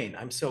want to train,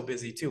 I'm so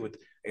busy too with,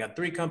 I got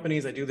 3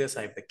 companies. I do this.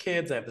 I have the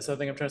kids. I have this other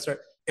thing I'm trying to start.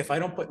 If I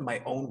don't put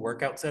my own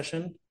workout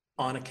session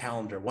on a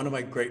calendar, one of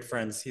my great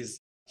friends, he's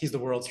the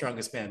world's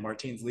strongest man,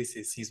 Martins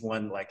Lisis. He's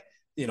won like,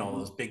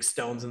 those big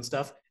stones and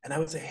stuff. And I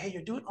would say, hey,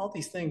 you're doing all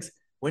these things.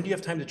 When do you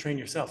have time to train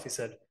yourself? He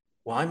said,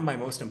 well, I'm my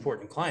most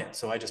important client.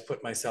 So I just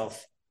put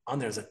myself on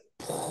there. It's like,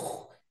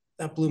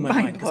 that blew my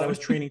mind Mind because I blown. was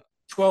training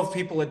 12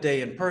 people a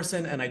day in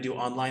person and I do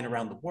online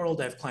around the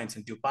world. I have clients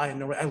in Dubai and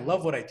Norway. I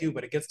love what I do,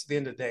 but it gets to the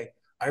end of the day.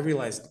 I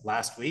realized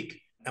last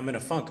week I'm in a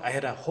funk. I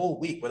had a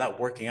whole week without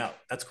working out.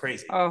 That's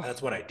crazy. Oh,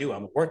 That's what I do.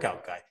 I'm a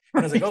workout guy.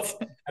 And I was like, right.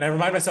 oh, and I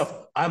remind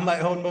myself, I'm my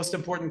own most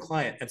important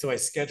client. And so I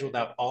scheduled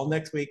out all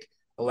next week,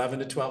 11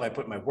 to 12. I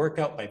put my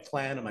workout, my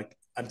plan. I'm like,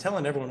 I'm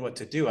telling everyone what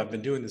to do. I've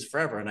been doing this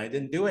forever and I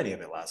didn't do any of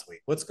it last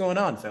week. What's going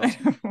on, Phil?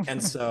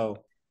 And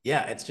so,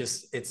 yeah,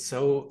 it's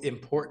so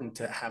important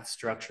to have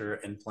structure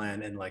and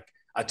plan. And like,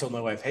 I told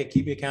my wife, hey,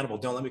 keep me accountable.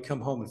 Don't let me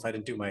come home if I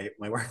didn't do my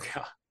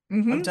workout.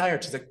 I'm Hmm.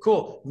 tired. She's like,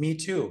 cool, me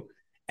too.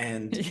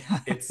 And Yeah.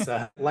 it's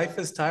life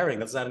is tiring.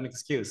 That's not an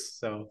excuse.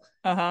 So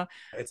Uh-huh.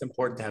 it's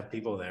important to have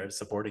people there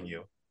supporting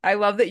you. I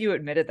love that you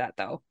admitted that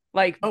though.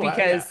 Like, Oh yeah,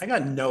 because I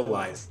got no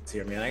lies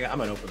here, man.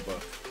 I'm an open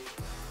book.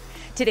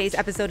 today's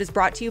episode is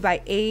brought to you by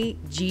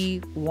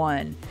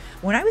AG1.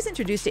 When I was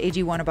introduced to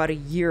AG1 about a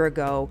year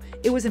ago,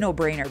 it was a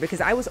no-brainer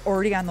because I was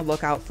already on the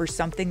lookout for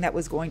something that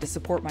was going to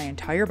support my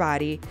entire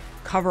body,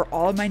 cover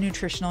all of my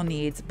nutritional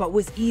needs, but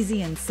was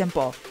easy and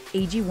simple.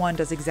 AG1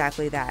 does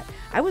exactly that.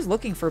 I was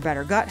looking for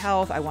better gut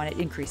health, I wanted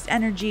increased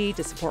energy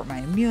to support my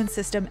immune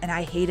system, and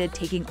I hated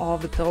taking all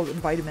of the pills and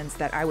vitamins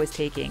that I was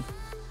taking.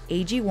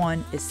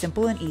 AG1 is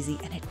simple and easy,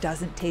 and it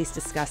doesn't taste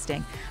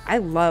disgusting. I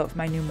love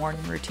my new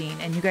morning routine,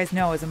 and you guys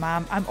know as a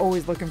mom, I'm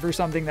always looking for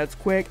something that's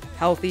quick,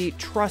 healthy,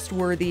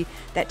 trustworthy,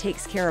 that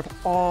takes care of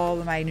all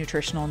of my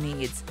nutritional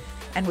needs.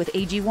 And with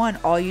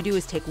AG1, all you do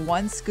is take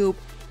one scoop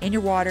in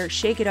your water,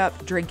 shake it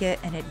up, drink it,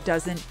 and it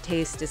doesn't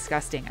taste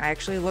disgusting. I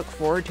actually look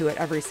forward to it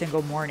every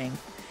single morning.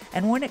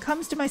 And when it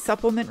comes to my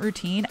supplement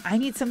routine, I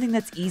need something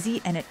that's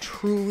easy and it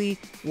truly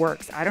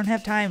works. I don't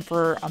have time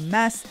for a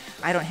mess.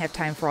 I don't have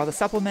time for all the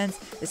supplements,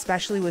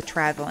 especially with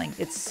traveling.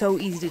 It's so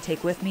easy to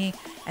take with me,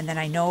 and then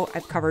I know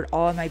I've covered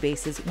all of my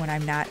bases when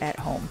I'm not at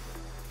home.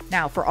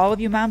 Now, for all of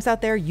you moms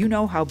out there, you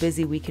know how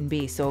busy we can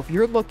be. So if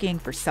you're looking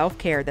for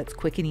self-care that's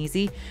quick and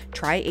easy,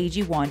 try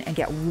AG1 and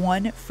get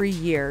 1 free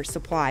year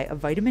supply of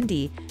vitamin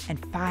D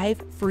and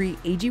 5 free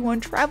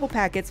AG1 travel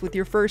packets with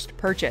your first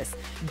purchase.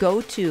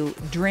 Go to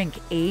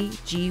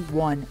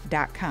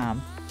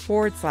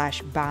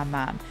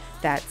drinkag1.com/BombMom.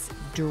 That's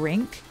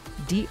drink,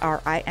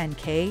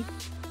 DRINK,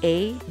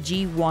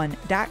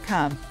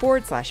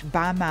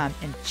 AG1.com/BombMom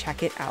and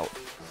check it out.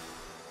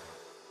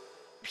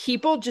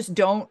 People just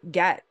don't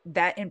get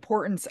that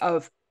importance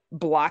of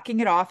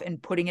blocking it off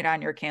and putting it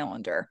on your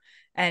calendar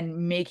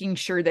and making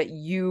sure that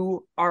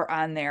you are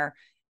on there.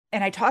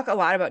 And I talk a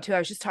lot about too. I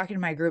was just talking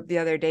to my group the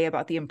other day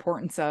about the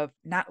importance of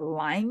not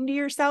lying to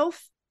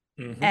yourself.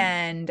 Mm-hmm.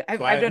 And So I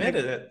I've done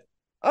admitted it.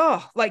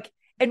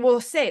 and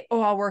we'll say,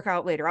 oh, I'll work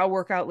out later,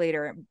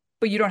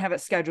 but you don't have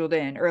it scheduled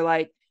in. Or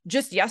like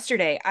just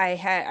yesterday,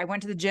 I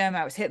went to the gym,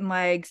 I was hitting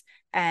legs,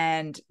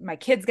 and my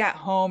kids got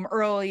home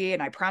early,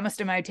 and I promised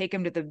him I'd take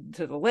him to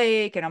the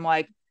lake. And I'm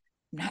like,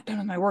 I'm not done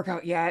with my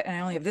workout yet, and I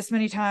only have this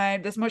much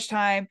time.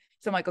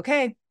 So I'm like,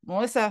 okay,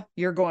 Melissa,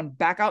 you're going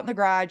back out in the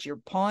garage,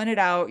 you're pulling it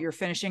out, you're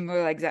finishing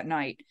your legs at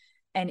night.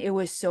 And it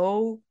was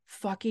so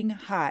fucking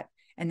hot,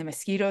 and the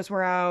mosquitoes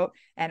were out,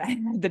 and I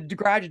had the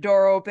garage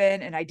door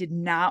open, and I did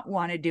not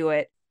want to do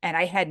it. And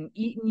I hadn't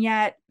eaten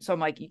yet. So I'm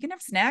like, you can have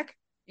a snack.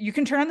 You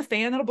can turn on the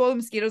fan that'll blow the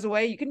mosquitoes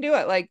away. You can do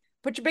it. Like,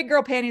 put your big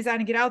girl panties on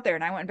and get out there.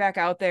 And I went back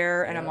out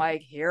there, and I'm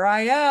like, here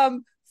I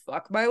am.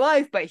 Fuck my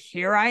life, but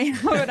here I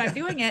am and I'm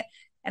doing it.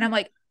 And I'm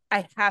like,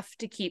 I have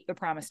to keep the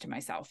promise to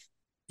myself.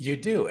 You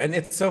do. And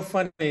it's so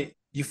funny.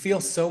 You feel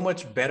so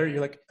much better.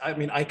 You're like, I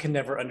mean, I can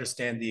never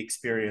understand the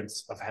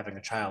experience of having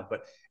a child,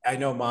 but I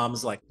know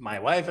moms like my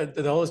wife,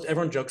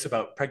 everyone jokes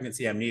about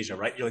pregnancy amnesia,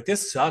 right? You're like,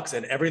 this sucks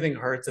and everything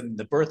hurts. And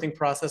the birthing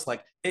process,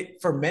 like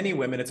for many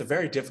women, it's a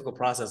very difficult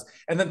process.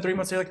 And then 3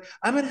 months, you're like,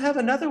 I'm going to have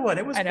another one.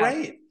 It was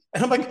great.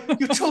 And I'm like,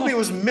 you told me it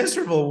was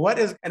miserable.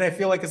 And I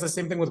feel like it's the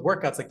same thing with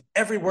workouts. Like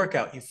every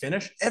workout you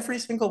finish, every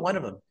single one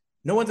of them,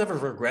 no one's ever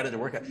regretted a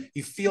workout.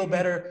 You feel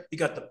better. You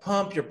got the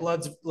pump, your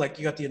blood's like,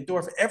 you got the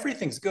endorphin,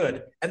 everything's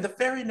good. And the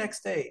very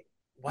next day,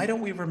 why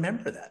don't we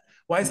remember that?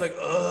 Why is it like,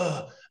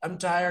 I'm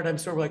tired, I'm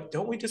sore. We're like,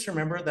 don't we just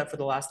remember that for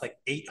the last like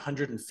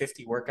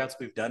 850 workouts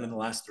we've done in the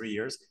last 3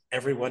 years,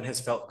 everyone has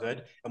felt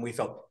good and we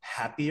felt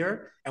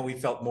happier and we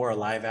felt more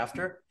alive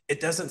after? It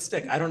doesn't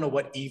stick. I don't know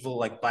what evil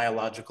like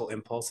biological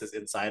impulse is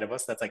inside of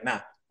us that's like, nah,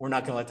 we're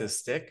not gonna let this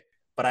stick.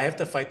 But I have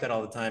to fight that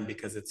all the time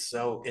because it's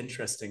so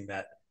interesting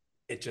that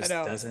it just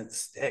doesn't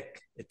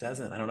stick. It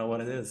doesn't. I don't know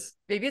what it is.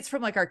 Maybe it's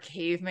from like our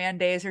caveman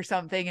days or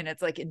something, and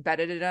it's like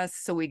embedded in us.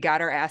 So we got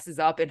our asses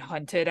up and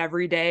hunted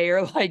every day,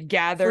 or like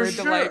gathered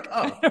For to like, sure.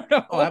 I don't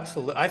know. Oh,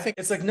 absolutely. I think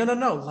it's like,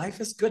 no. Life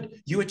is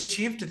good. You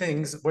achieved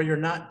things where you're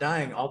not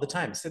dying all the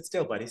time. Sit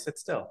still, buddy. Sit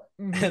still.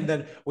 Mm-hmm. And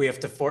then we have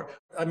to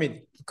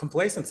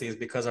complacency is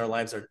because our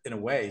lives are in a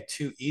way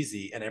too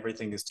easy and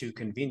everything is too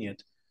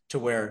convenient to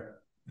where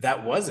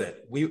that was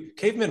it.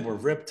 Cavemen were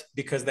ripped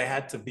because they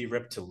had to be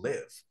ripped to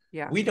live.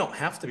 Yeah. We don't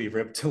have to be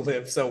ripped to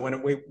live. So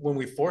when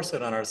we force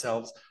it on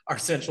ourselves, our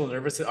central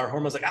nervous, our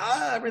hormones like,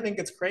 everything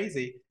gets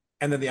crazy.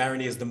 And then the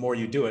irony is the more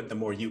you do it, the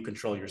more you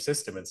control your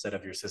system instead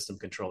of your system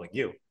controlling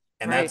you.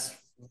 And that's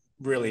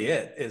really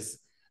it, is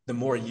the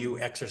more you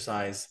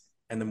exercise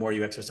and the more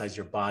you exercise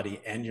your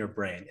body and your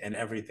brain and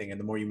everything, and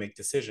the more you make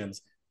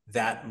decisions,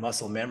 that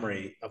muscle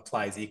memory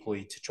applies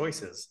equally to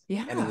choices.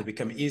 Yeah. And then they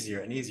become easier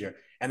and easier.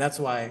 And that's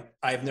why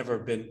I've never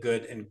been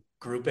good in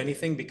group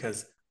anything,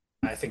 because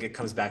I think it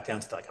comes back down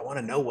to like, I want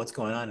to know what's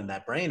going on in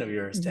that brain of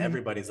yours. Mm-hmm. To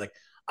everybody's like,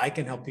 I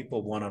can help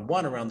people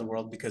one-on-one around the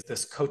world, because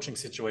this coaching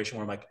situation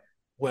where I'm like,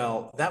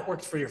 well, that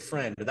worked for your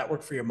friend or that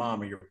worked for your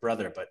mom or your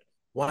brother, but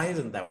why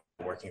isn't that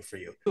working for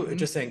you? Mm-hmm.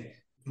 Just saying,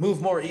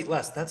 move more, eat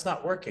less. That's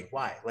not working.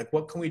 Why? Like,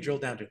 what can we drill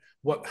down to?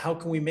 How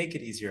can we make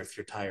it easier if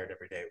you're tired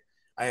every day?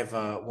 I have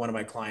one of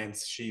my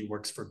clients, she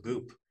works for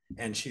Goop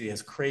and she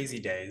has crazy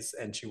days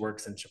and she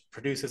works and she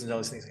produces and all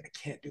these things. I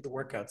can't do the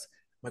workouts.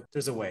 But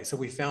there's a way. So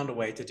we found a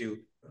way to do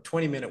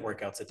 20-minute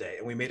workouts a day.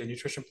 And we made a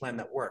nutrition plan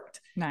that worked.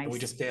 And we Nice.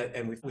 just did,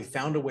 and we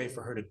found a way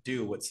for her to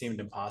do what seemed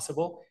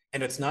impossible.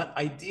 And it's not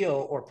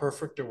ideal or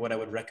perfect or what I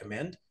would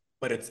recommend,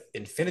 but it's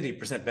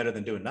infinity% better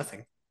than doing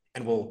nothing.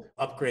 And we'll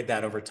upgrade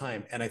that over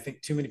time. And I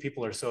think too many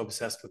people are so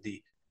obsessed with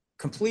the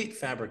complete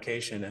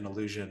fabrication and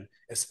illusion,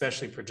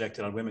 especially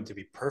projected on women to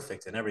be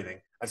perfect and everything.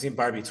 I've seen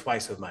Barbie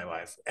twice with my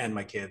wife and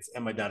my kids,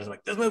 and my daughter's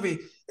like, this movie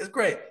is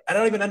great. I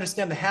don't even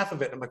understand the half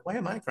of it. I'm like, why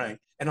am I crying?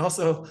 And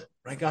also,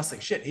 Ryan Gosling,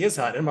 shit, he is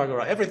hot. And Margot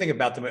Robbie, everything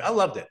about the movie. I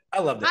loved it.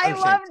 I loved it. I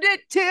Unashamed. loved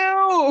it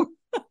too.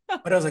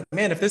 But I was like,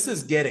 man, if this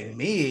is getting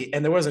me,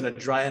 and there wasn't a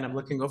dry, and I'm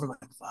looking over, I'm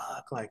like,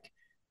 fuck, like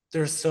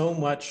there's so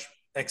much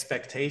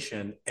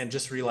expectation, and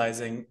just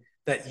realizing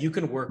that you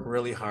can work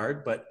really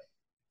hard, but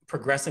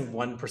progressing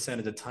 1%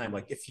 at a time.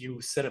 Like if you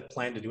set a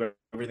plan to do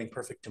everything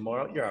perfect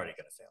tomorrow, you're already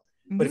going to fail.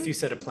 But if Mm-hmm. you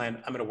set a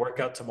plan, I'm going to work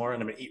out tomorrow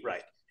and I'm going to eat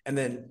right. And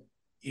then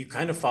you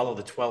kind of follow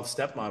the 12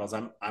 step models.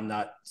 I'm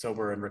not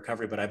sober in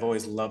recovery, but I've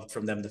always loved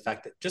from them the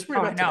fact that just worry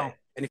Oh, I about know. today.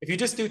 And if you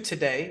just do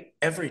today,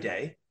 every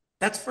day,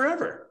 that's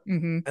forever.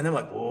 Mm-hmm. And then I'm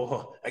like,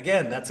 whoa,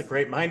 again, that's a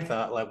great mind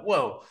thought. Like,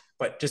 whoa,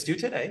 but just do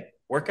today,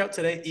 work out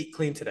today, eat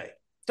clean today.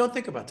 Don't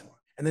think about tomorrow.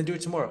 And then do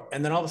it tomorrow.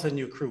 And then all of a sudden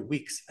you accrue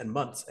weeks and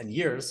months and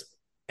years,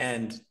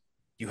 and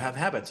you have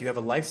habits, you have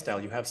a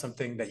lifestyle, you have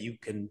something that you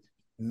can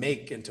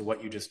make into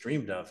what you just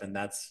dreamed of. And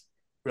that's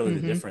really the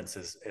Mm-hmm. difference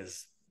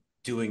is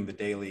doing the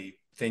daily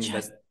thing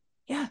Just, that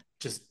yeah,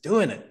 just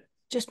doing it.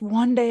 just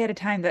one day at a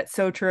time. That's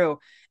so true.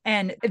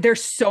 And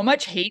there's so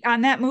much hate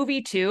on that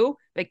movie too.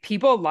 Like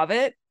people love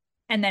it.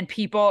 And then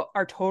people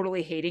are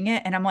totally hating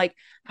it. And I'm like,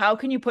 how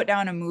can you put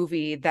down a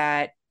movie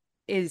that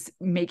is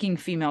making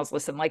females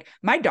listen? Like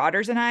my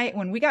daughters and I,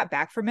 when we got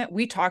back from it,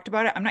 we talked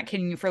about it. I'm not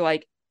kidding you, for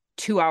like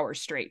 2 hours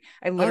straight.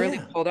 I Oh literally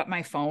yeah. pulled up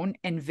my phone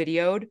and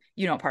videoed,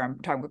 part I'm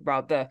talking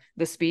about,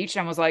 the speech.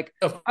 And I was like,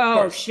 Of oh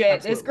course.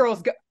 shit, this Absolutely.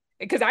 girl's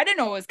because I didn't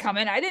know what was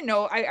coming. I didn't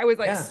know. I was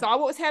like, Yeah. saw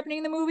what was happening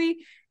in the movie.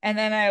 And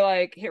then I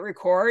like hit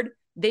record.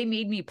 They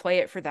made me play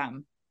it for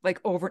them.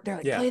 Like over, they're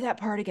like, Yeah. play that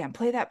part again,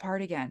 play that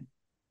part again.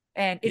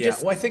 And it Yeah.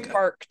 just Well, I think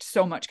sparked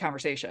so much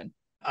conversation.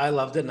 I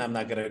loved it, and I'm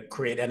not going to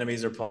create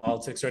enemies or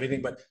politics or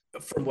anything. But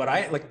from what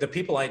I like, the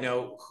people I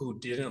know who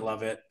didn't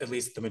love it, at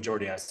least the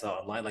majority I saw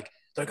online, like,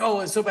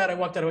 oh, it's so bad. I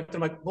walked out. I'm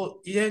like, well,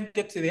 you didn't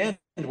get to the end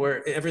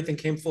where everything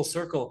came full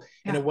circle,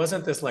 and Yeah. it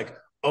wasn't this like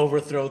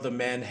overthrow the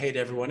men, hate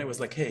everyone. It was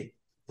like, hey,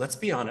 let's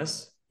be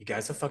honest. You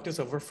guys have fucked us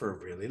over for a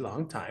really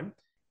long time.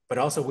 But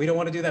also, we don't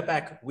want to do that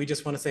back. We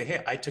just want to say,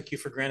 hey, I took you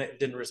for granted,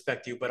 didn't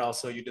respect you, but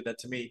also you did that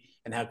to me.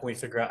 And how can we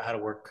figure out how to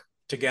work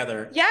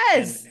together and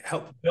Yes.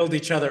 help build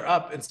each other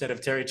up instead of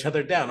tear each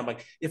other down? I'm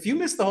like, if you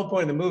missed the whole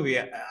point of the movie,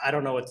 I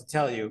don't know what to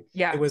tell you. It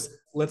Yeah. was,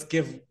 let's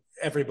give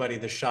everybody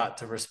the shot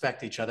to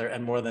respect each other,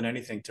 and more than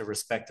anything to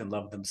respect and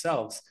love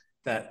themselves.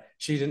 That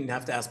she didn't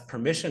have to ask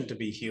permission to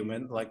be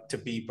human, like to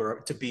be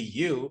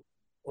you,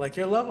 like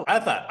your level. I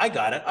thought I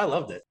got it. I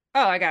loved it.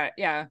 Oh, I got it.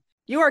 Yeah.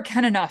 You are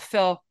Ken enough,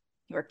 Phil.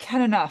 You are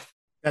Ken enough.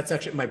 That's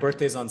actually my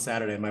birthday's on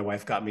Saturday. My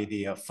wife got me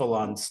the full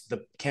on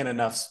the Ken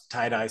Enough's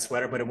tie dye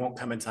sweater, but it won't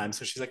come in time.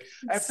 So she's like,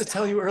 I have to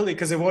tell Stop. you early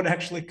because it won't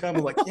actually come.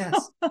 I'm like,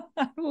 yes,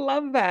 I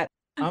love that.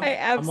 I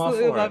I'm all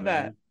absolutely for it, love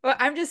that. man.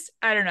 But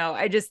I don't know.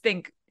 I just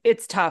think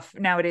it's tough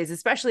nowadays,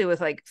 especially with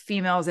like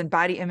females and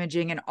body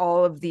imaging and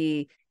all of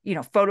the,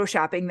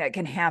 photoshopping that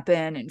can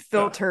happen and Ugh,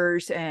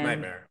 filters. And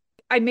nightmare.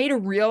 I made a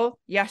reel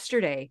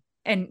yesterday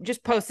and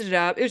just posted it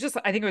up. It was just,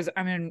 I think it was,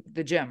 I'm in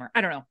the gym or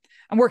I don't know.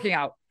 I'm working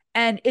out.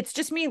 And it's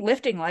just me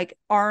lifting like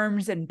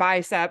arms and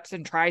biceps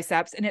and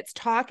triceps. And it's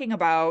talking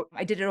about,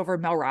 I did it over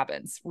Mel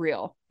Robbins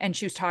reel. And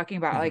she was talking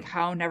about like Mhm.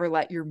 how never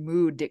let your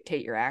mood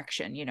dictate your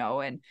action,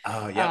 and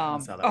Oh, yep, I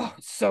saw that one. oh,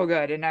 so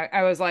good. And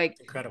I was like,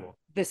 It's incredible.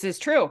 this is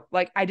true.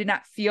 Like I did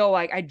not feel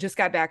like I just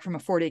got back from a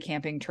 4-day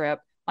camping trip.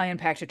 I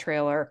unpacked a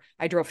trailer.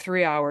 I drove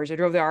 3 hours. I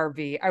drove the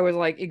RV. I was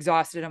like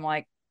exhausted. I'm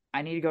like,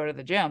 I need to go to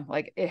the gym.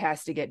 Like it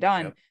has to get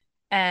done. Yep.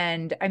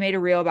 And I made a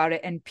reel about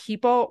it, and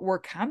people were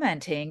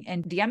commenting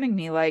and DMing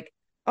me like,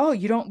 oh,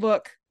 you don't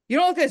look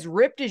as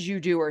ripped as you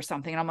do or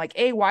something. And I'm like,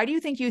 hey, why do you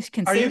think you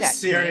can Are say you that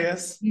to me?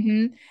 serious?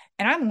 Mm-hmm.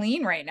 And I'm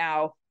lean right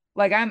now.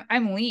 Like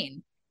I'm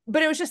lean,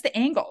 but it was just the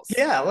angles.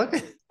 Yeah, look.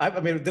 I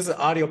mean, this is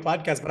an audio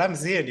podcast, but I'm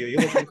seeing you. You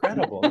look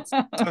incredible. It's,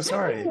 so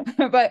sorry.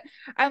 But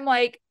I'm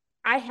like,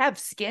 I have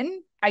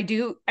skin. I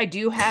do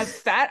have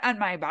fat on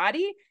my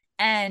body,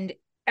 and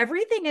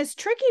everything is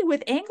tricky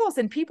with angles,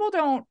 and people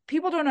don't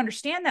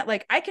understand that.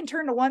 Like I can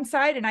turn to one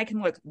side and I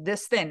can look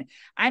this thin.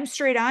 I'm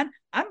straight on.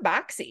 I'm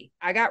boxy.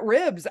 I got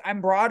ribs.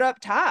 I'm broad up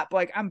top.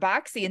 Like I'm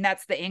boxy, and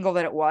that's the angle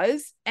that it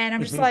was. And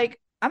I'm just Mhm. like,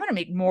 I'm gonna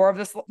make more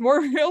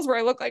reels where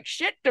I look like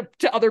shit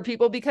to other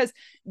people, because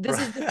this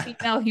is the Right.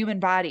 female human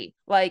body.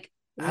 Like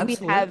we have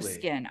Absolutely.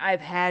 skin.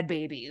 I've had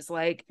babies.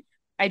 Like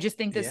I just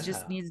think this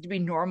just Yeah. needs to be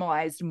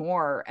normalized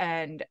more.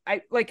 And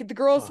I like the Oh,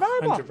 girls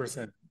volleyball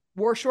 100%.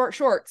 wore short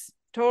shorts,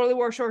 totally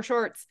wore short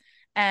shorts.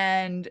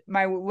 And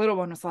my little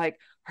one was like,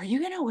 are you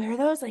going to wear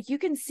those? Like, you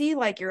can see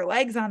like your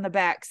legs on the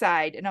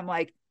backside. And I'm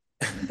like,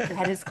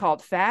 that is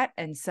called fat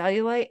and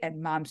cellulite,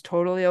 and mom's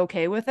totally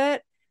okay with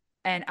it.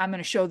 And I'm going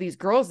to show these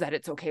girls that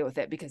it's okay with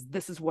it because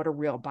this is what a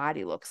real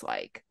body looks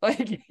like. Like,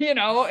 and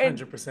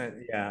 100%.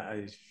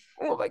 Yeah.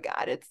 oh my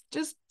God, it's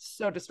just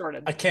so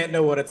distorted. I can't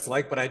know what it's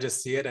like, but I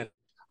just see it. And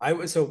I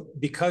was so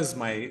because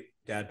my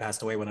dad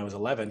passed away when I was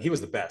 11, he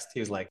was the best.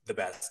 He was like the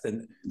best.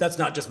 And that's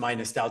not just my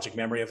nostalgic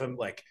memory of him.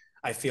 Like,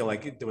 I feel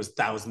like there was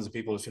thousands of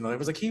people, it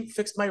was like, he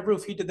fixed my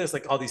roof. He did this,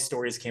 like all these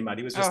stories came out.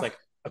 He was just Oh, like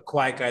a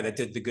quiet guy that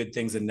did the good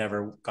things and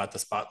never got the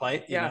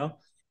spotlight, yeah.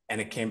 and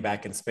it came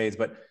back in spades.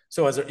 But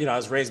so as I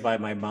was raised by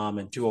my mom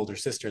and two older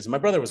sisters, and my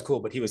brother was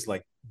cool, but he was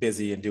like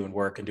busy and doing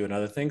work and doing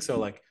other things. So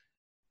like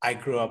I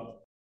grew up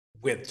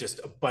with just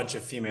a bunch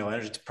of female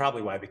energy. It's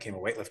probably why I became a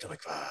weightlifter.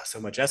 Like,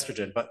 so much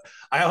estrogen. But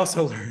I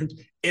also learned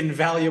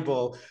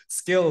invaluable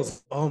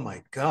skills. Oh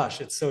my gosh,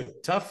 it's so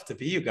tough to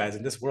be you guys.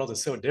 And this world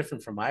is so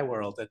different from my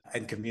world,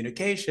 and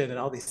communication and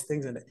all these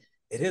things. And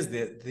it is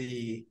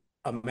the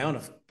amount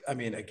of, I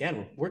mean,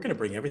 again, we're going to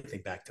bring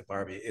everything back to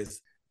Barbie.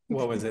 Is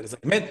what was it? It's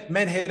like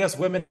men hate us,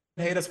 women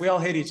hate us. We all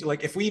hate each other.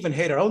 Like if we even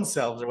hate our own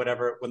selves or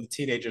whatever, when the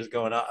teenagers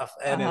going off,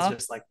 and it's Uh-huh.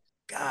 just like,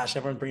 gosh,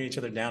 everyone's bringing each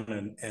other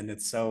down, and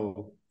it's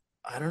so,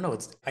 I don't know.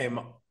 I am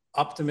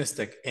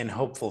optimistic and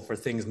hopeful for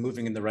things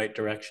moving in the right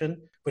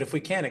direction. But if we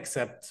can't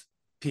accept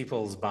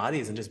people's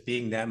bodies and just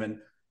being them and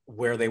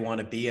where they want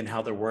to be and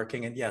how they're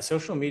working, and yeah,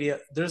 social media,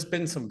 there's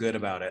been some good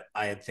about it.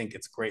 I think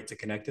it's great to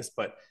connect us,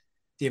 but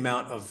the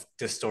amount of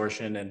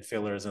distortion and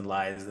fillers and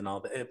lies and all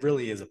that, it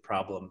really is a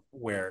problem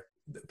where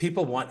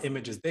people want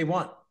images. They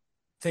want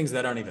things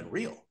that aren't even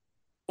real,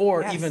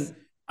 or Yes. even,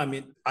 I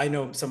mean, I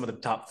know some of the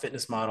top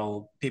fitness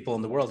model people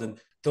in the world, and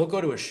they'll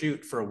go to a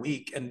shoot for a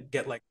week and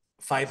get like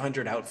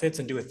 500 outfits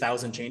and do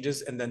 1,000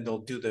 changes, and then they'll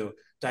do the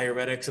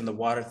diuretics and the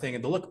water thing,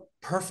 and they'll look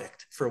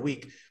perfect for a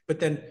week, but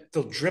then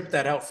they'll drip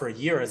that out for a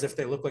year as if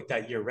they look like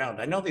that year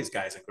round. I know these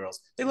guys and girls,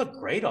 they look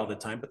great all the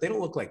time, but they don't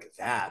look like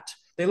that.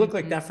 They look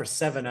like Mm-hmm. that for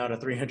 7 out of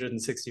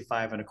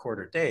 365 and a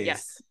quarter days,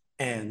 Yes.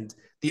 and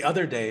the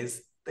other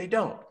days they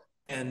don't.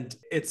 And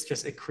it's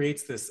just, it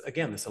creates this,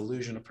 again, this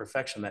illusion of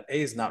perfection that A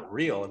is not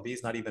real and B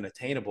is not even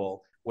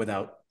attainable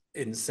without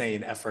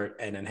insane effort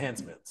and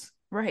enhancements.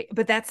 Right.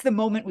 But that's the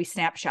moment we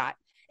snapshot.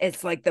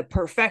 It's like the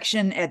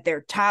perfection at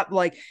their top.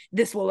 Like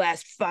this will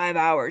last 5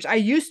 hours. I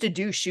used to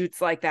do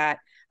shoots like that.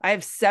 I have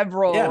Yeah,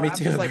 several. me I'm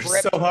too. just They're like so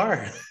ripped.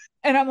 hard.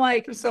 And I'm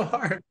like, They're so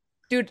hard.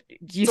 dude,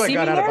 do you So I see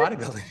got me out of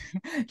there?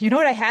 bodybuilding. You know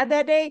what I had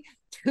that day?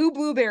 2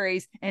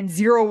 blueberries and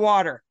 0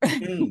 water.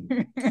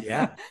 Mm,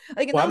 yeah.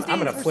 Like in Well, those I'm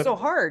days going to were so flip.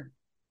 hard.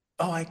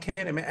 Oh, I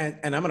can't.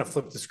 And I'm going to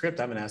flip the script.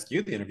 I'm going to ask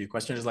you the interview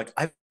question. Is like,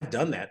 I've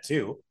done that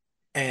too.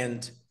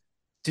 And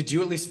did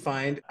you at least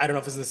find, I don't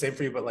know if it's the same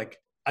for you, but like,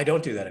 I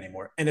don't do that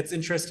anymore. And it's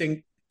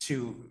interesting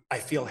I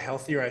feel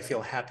healthier, I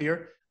feel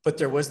happier. But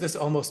there was this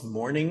almost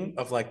mourning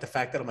of like the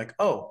fact that I'm like,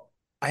 oh,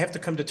 I have to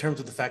come to terms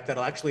with the fact that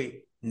I'll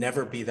actually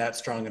never be that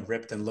strong and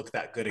ripped and look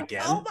that good Oh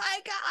again. my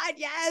God, And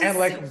yes.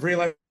 like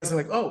realizing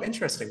like, oh,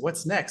 interesting,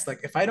 what's next?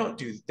 Like if I don't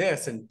do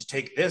this and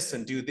take this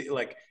and do the,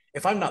 like,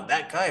 if I'm not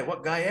that guy,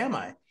 what guy am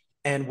I?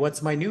 And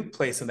what's my new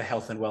place in the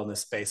health and wellness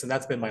space? And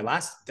that's been my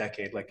last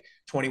decade, like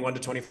 21 to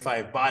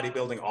 25,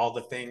 bodybuilding, all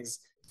the things,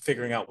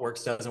 figuring out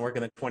works doesn't work.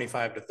 And then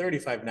 25 to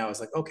 35 now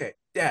is like, okay,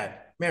 dad,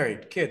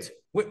 married, kids,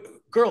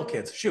 girl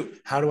kids, shoot,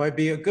 how do I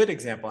be a good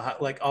example? How,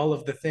 like all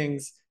of the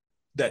things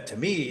that to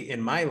me in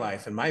my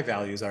life and my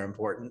values are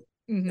important.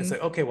 It's Mm-hmm.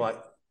 like, okay,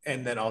 well,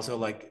 and then also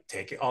like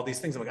take all these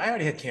things. I'm like, I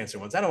already had cancer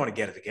once. I don't want to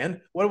get it again.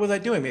 What was I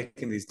doing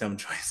making these dumb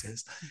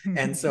choices?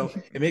 And so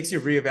it makes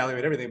you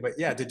reevaluate everything. But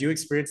yeah, did you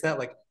experience that?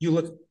 Like you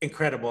look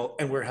incredible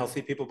and we're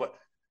healthy people, but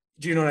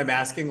do you know what I'm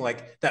asking?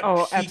 Like that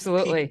Oh, peak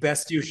absolutely.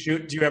 best you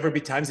shoot. Do you ever be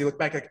times you look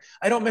back like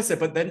I don't miss it,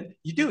 but then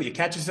you do. You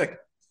catch yourself like,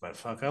 but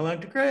fuck, I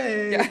looked Yeah.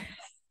 great.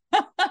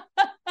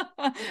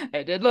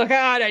 I did look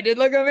hot. I did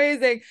look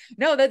amazing.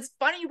 No, that's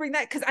funny you bring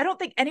that because I don't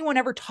think anyone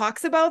ever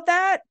talks about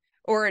that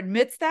or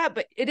admits that,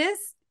 but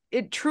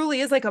it truly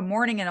is like a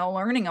mourning and a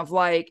learning of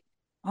like,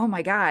 oh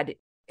my God,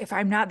 if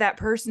I'm not that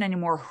person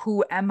anymore,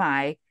 who am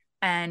I?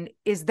 And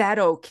is that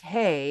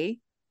okay?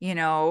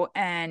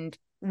 And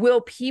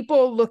will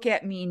people look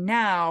at me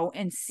now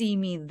and see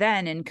me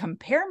then and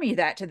compare me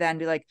that to then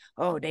be like,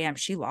 oh, damn,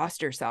 she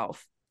lost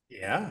herself.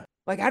 Yeah,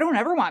 Like, I don't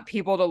ever want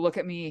people to look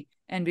at me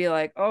and be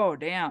like, oh,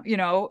 damn,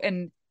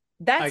 and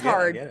that's I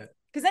hard get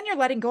because then you're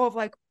letting go of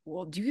like,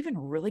 well, do you even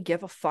really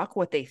give a fuck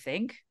what they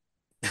think?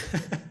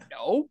 it.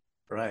 No.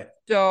 Right.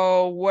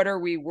 So what are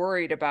we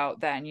worried about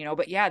then?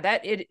 But yeah,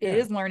 that it Yeah.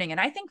 is learning. And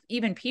I think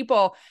even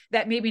people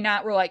that maybe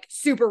not were like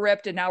super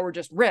ripped and now we're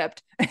just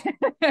ripped,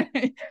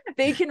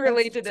 they can That's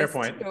relate to a fair this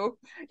point. too.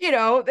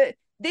 That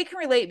they can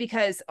relate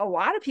because a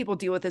lot of people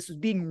deal with this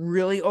with being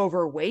really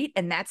overweight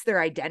and that's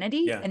their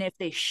identity. Yeah. And if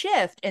they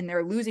shift and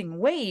they're losing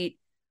weight,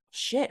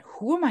 shit,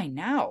 who am I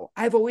now?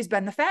 I've always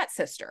been the fat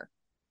sister.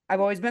 I've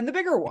always been the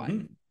bigger one.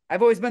 Mm-hmm.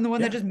 I've always been the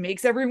one that Yeah. just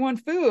makes everyone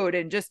food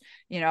and just,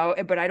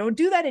 but I don't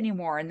do that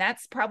anymore. And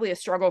that's probably a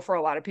struggle for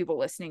a lot of people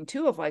listening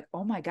too of like,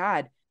 oh my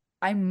God,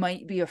 I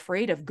might be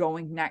afraid of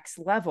going next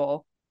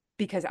level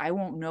because I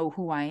won't know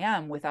who I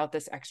am without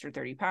this extra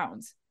 30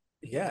 pounds.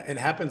 Yeah, it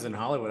happens in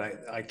Hollywood.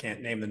 I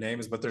can't name the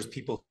names, but there's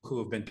people who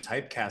have been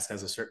typecast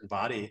as a certain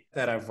body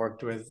that I've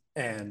worked with,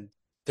 and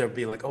they'll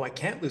be like, "Oh, I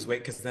can't lose weight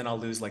because then I'll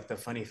lose like the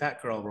funny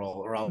fat girl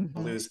role, or I'll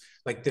Mm-hmm. lose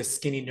like this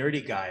skinny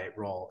nerdy guy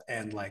role."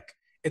 And like,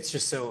 it's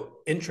just so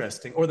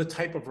interesting. Or the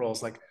type of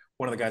roles, like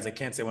one of the guys I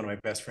can't say, one of my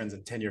best friends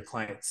and 10-year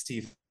client,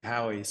 Steve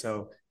Howie.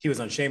 So he was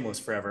on Shameless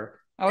forever,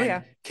 Oh, and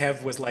yeah.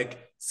 Kev was like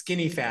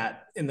skinny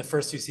fat in the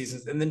first 2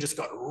 seasons, and then just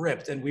got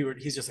ripped. And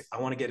he's just like,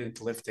 "I want to get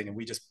into lifting," and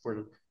we just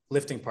were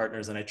lifting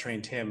partners, and I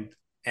trained him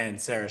and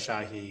Sarah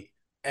Shahi,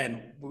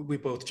 and we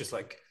both just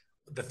like,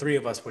 the three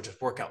of us would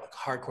just work out like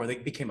hardcore. They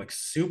became like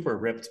super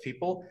ripped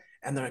people,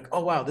 and they're like, "Oh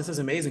wow, this is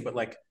amazing," but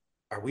like,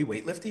 are we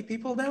weightlifting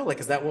people now? Like,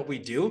 is that what we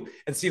do?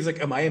 And Steve's like,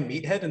 "Am I a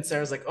meathead?" And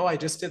Sarah's like, "Oh, I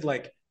just did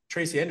like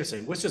Tracy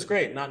Anderson, which is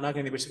great. Not getting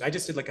anybody. I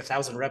just did like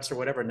 1,000 reps or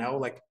whatever. Now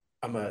like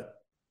I'm a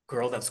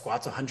girl that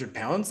squats 100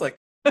 pounds. Like,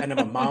 and I'm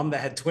a mom that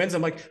had twins.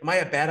 I'm like, am I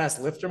a badass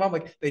lifter mom?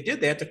 Like they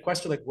had to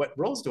question like, what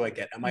roles do I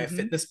get? Am I a Mm-hmm.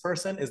 fitness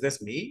person? Is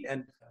this me?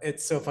 And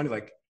it's so funny.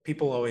 Like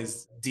people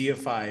always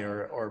deify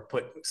or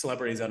put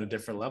celebrities on a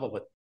different level,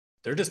 but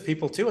they're just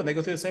people too, and they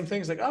go through the same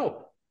things. Like,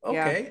 oh,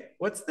 Yeah. okay,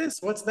 what's this?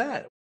 What's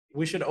that?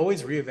 We should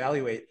always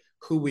reevaluate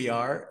who we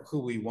are, who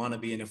we want to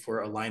be, and if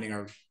we're aligning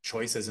our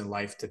choices in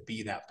life to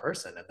be that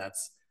person. And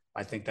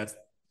I think that's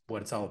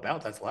what it's all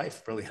about. That's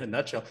life, really, in a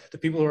nutshell. The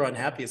people who are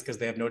unhappy is because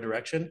they have no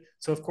direction.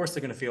 So of course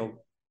they're going to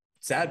feel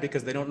sad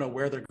because they don't know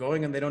where they're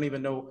going, and they don't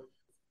even know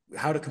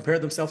how to compare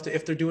themselves to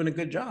if they're doing a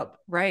good job.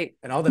 Right.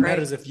 And all that Right.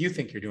 matters is if you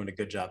think you're doing a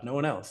good job, no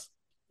one else.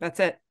 That's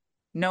it.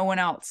 No one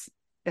else.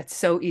 That's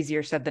so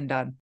easier said than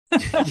done.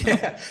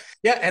 Yeah.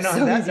 Yeah. And on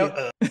So that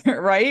note, easy.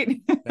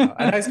 Right? no,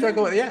 and I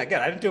struggle with, yeah,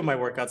 again, I didn't do my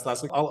workouts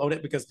last week. I'll own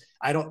it because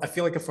I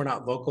feel like if we're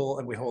not vocal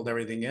and we hold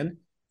everything in,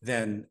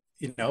 then,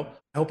 I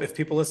hope if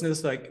people listen to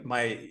this, like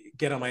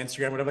get on my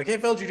Instagram, whatever, like, "Hey,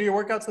 Phil, did you do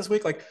your workouts this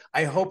week?" Like,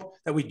 I hope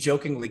that we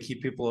jokingly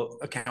keep people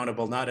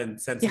accountable, not in Yeah.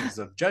 senses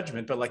of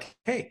judgment, but like,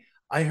 "Hey,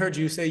 I heard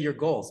you say your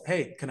goals.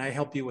 Hey, can I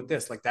help you with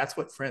this?" Like, that's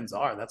what friends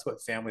are. That's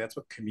what family, that's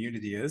what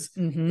community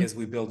Mm-hmm. is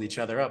we build each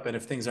other up. And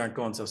if things aren't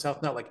going so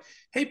south, not like,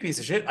 "Hey, piece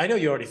of shit, I know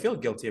you already feel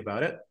guilty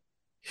about it.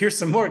 Here's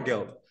some more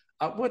guilt."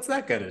 What's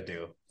that going to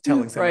do?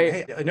 Telling someone, Right.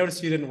 "Hey, I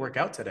noticed you didn't work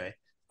out today."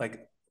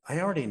 Like, I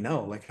already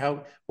know. Like,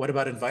 what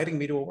about inviting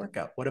me to a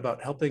workout? What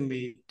about helping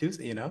me do?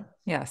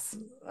 Yes.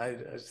 I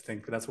just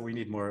think that's what we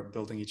need more,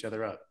 building each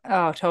other up.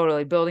 Oh,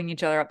 totally. Building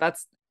each other up.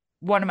 That's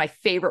one of my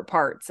favorite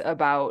parts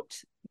about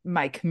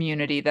my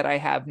community that I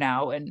have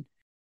now. And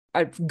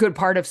a good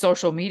part of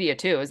social media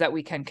too is that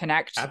we can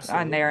connect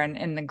on there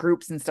Absolutely. and in the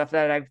groups and stuff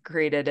that I've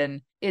created.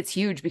 And it's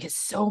huge because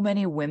so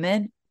many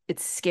women,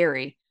 it's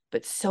scary,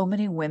 but so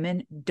many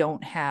women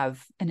don't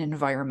have an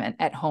environment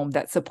at home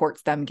that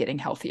supports them getting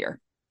healthier.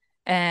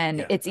 And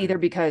Yeah. it's either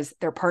because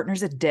their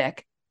partner's a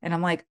dick. And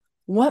I'm like,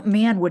 what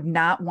man would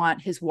not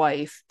want his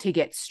wife to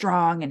get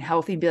strong and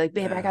healthy and be like,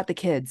 babe, I got the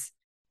kids.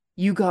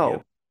 You go.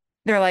 Yep.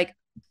 They're like,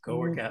 Go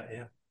work out.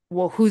 Yeah.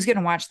 well, who's going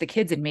to watch the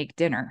kids and make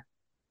dinner?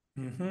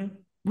 Mm-hmm.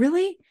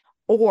 Really?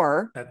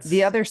 Or the That's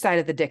other side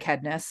of the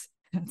dickheadness,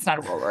 it's not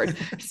a real word,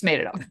 just made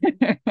it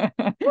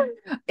up,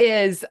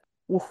 is,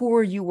 well, who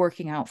are you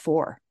working out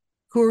for?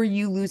 Who are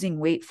you losing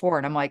weight for?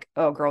 And I'm like,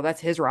 oh, girl,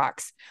 that's his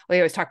rocks. We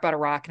always talk about a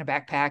rock and a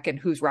backpack and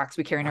whose rocks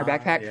we carry in our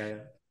backpack. yeah, yeah.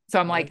 So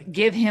I'm I like, like it.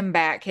 give him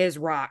back his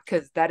rock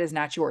because that is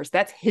not yours.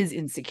 That's his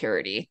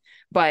insecurity.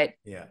 But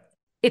Yeah.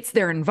 it's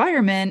their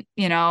environment,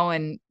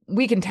 and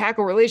we can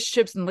tackle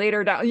relationships and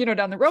later down,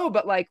 down the road.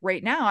 But like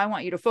right now, I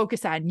want you to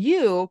focus on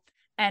you.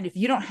 And if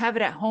you don't have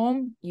it at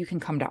home, you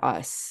can come to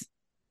us.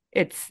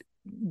 It's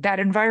that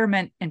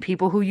environment and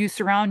people who you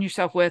surround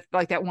yourself with,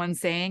 like that one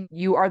saying,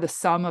 you are the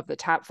sum of the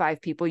top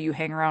 5 people you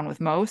hang around with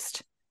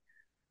most.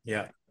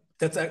 Yeah.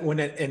 That's when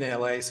in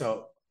LA.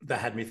 So that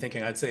had me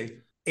thinking, I'd say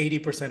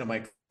 80% of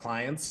my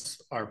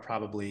clients are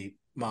probably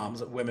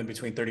moms, women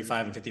between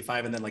 35 and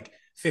 55. And then like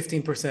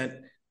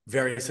 15%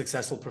 very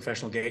successful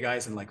professional gay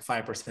guys, and like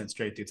 5%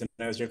 straight dudes. And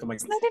I was joking, I'm like,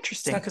 Isn't that it's not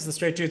interesting? because the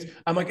straight dudes,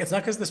 I'm like, it's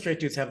not because the straight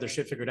dudes have their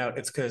shit figured out.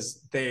 It's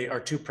because they are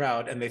too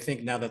proud, and they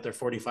think now that they're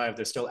 45,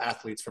 they're still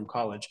athletes from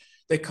college.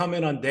 They come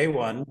in on day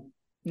one,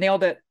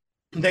 Nailed it.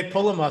 they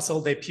pull a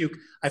muscle, they puke.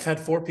 I've had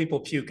 4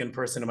 people puke in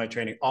person in my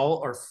training.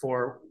 All are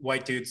 4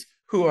 white dudes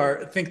who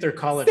think they're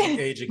college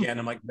age again.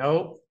 I'm like,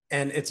 no.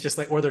 And it's just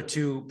like, or they're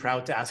too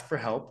proud to ask for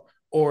help,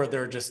 or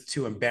they're just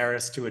too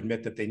embarrassed to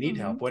admit that they need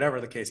Mm-hmm. help, whatever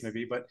the case may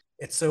be. But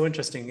it's so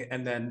interesting.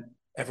 And then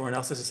everyone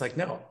else is just like,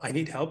 no, I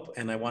need help,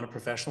 and I want a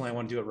professional. I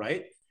want to do it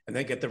right. And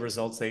they get the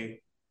results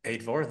they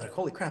paid for. And like,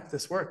 holy crap,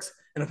 this works.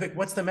 And I'm like,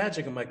 what's the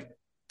magic? I'm like,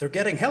 they're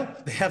getting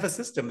help. They have a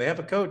system, they have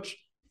a coach.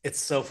 It's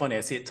so funny.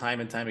 I see it time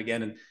and time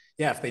again. And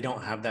yeah, if they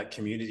don't have that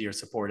community or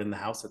support in the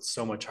house, it's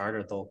so much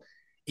harder. They'll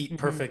eat Mm-hmm.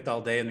 perfect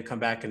all day and then come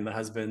back, and the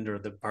husband or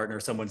the partner or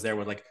someone's there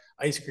with like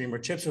ice cream or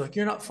chips. You're like,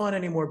 you're not fun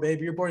anymore,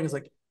 baby. You're boring. It's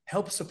like,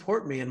 help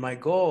support me in my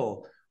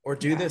goal, or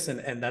do Yeah. this.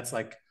 And that's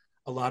like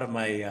a lot of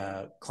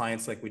my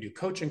clients, like we do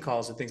coaching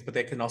calls and things, but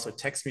they can also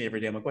text me every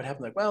day. I'm like, what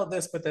happened? Like, well,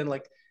 this, but then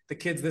like the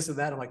kids, this and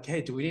that. I'm like,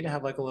 hey, do we need to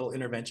have like a little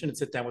intervention and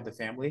sit down with the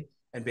family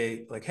and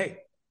be like, hey,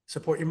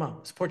 support your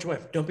mom, support your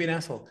wife. Don't be an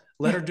asshole.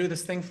 Let Yeah. her do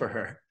this thing for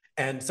her.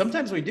 And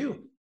sometimes we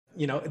do,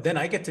 then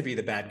I get to be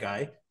the bad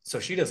guy. So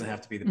she doesn't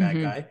have to be the bad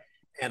Mm-hmm. guy.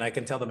 And I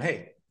can tell them,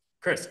 hey,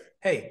 Chris,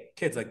 hey,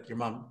 kids, like your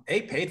mom,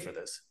 A, paid for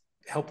this,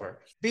 help her.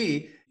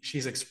 B,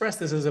 she's expressed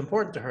this is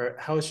important to her.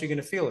 How is she going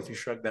to feel if you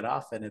shrug that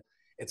off? And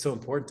it's so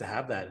important to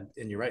have that.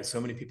 And you're right. So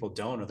many people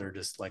don't, or they're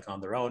just like on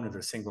their own, or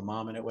they're single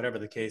mom in it, whatever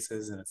the case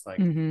is. And it's like,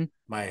 Mm-hmm.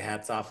 my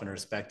hat's off and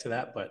respect to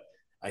that. But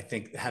I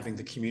think having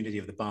the community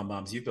of the bomb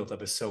bombs you built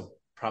up is so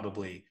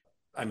probably,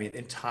 I mean,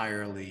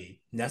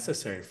 entirely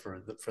necessary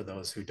for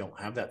those who don't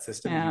have that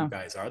system. You Yeah.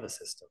 guys are the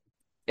system.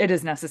 It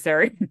is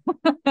necessary.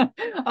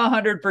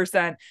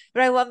 100%.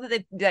 But I love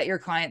that your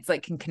clients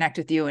like can connect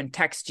with you and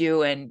text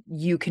you, and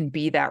you can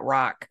be that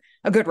rock,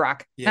 a good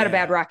rock, not a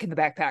bad Yeah. rock in the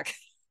backpack.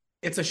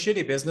 It's a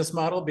shitty business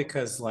model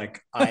because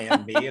like I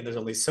am me and there's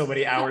only so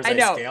many hours I I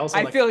know. scale. So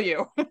I like feel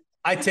you.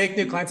 I take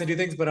new clients and do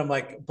things, but I'm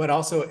like, but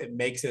also it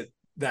makes it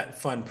that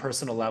fun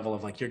personal level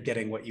of like you're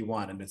getting what you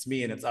want and it's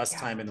me and it's us Yeah.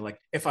 time. And like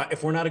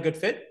if we're not a good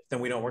fit, then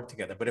we don't work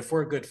together. But if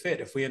we're a good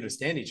fit, if we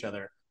understand each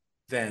other,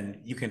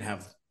 then you can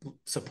have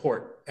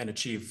support and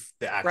achieve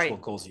the actual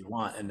Right. goals you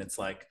want. And it's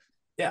like,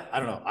 yeah, I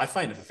don't know. I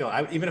find it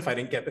fulfilling. Even if I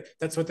didn't get,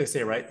 that's what they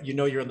say, right?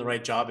 You're in the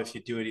right job if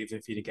you do it, even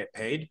if you didn't get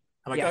paid.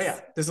 I'm like, oh yeah,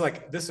 Yes. this is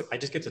like this. I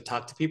just get to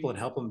talk to people and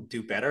help them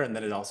do better, and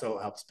then it also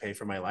helps pay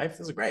for my life.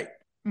 This is great.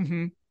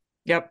 Mm-hmm.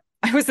 Yep.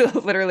 I was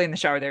literally in the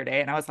shower the other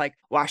day and I was like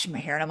washing my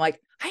hair and I'm like,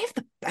 I have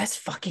the best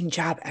fucking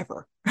job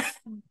ever. I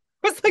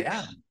was like,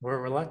 Yeah,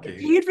 we're lucky.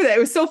 paid for that. It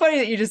was so funny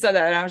that you just said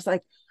that. And I was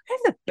like, I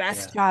have the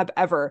best Yeah, job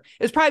ever.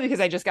 It was probably because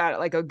I just got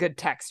like a good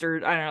text or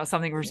I don't know,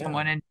 something from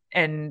someone, yeah,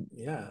 and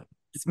yeah,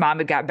 his mom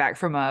had got back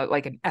from a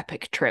like an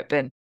epic trip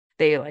and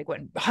they like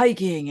went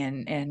hiking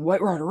and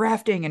whitewater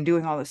rafting and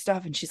doing all this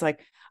stuff. And she's like,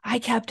 I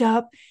kept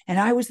up and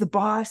I was the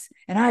boss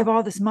and I have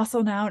all this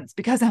muscle now. And it's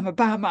because I'm a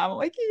bomb mom. I'm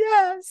like,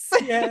 yes.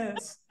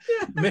 yes.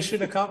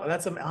 Mission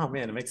accomplished. Oh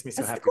man, it makes me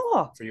so That's happy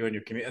cool. for you and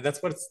your community.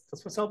 That's what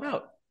it's all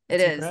about. It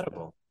It's is.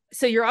 incredible.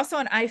 So you're also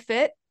on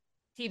iFit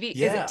TV. Is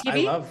it Yeah, I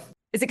TV? love.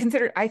 Is it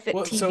considered iFit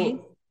Well, TV?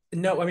 so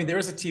no, I mean there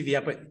is a TV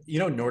app, but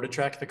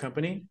Norditrack, the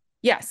company.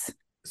 Yes.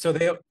 So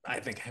they, I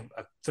think, have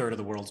a third of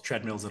the world's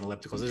treadmills and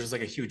ellipticals. There's just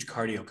like a huge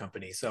cardio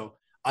company. So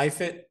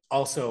iFit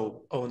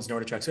also owns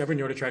NordiTrack. So every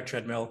NordiTrack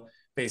treadmill,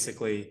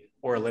 basically,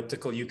 or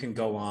elliptical, you can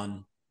go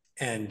on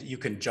and you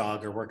can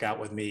jog or work out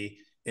with me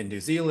in New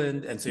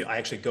Zealand. And so I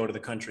actually go to the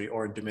country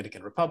or in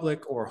Dominican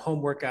Republic or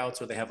home workouts,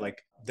 or they have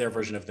like their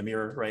version of the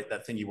mirror, right?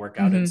 That thing you work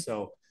out in. Mm-hmm.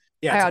 So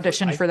yeah, I it's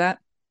auditioned for that.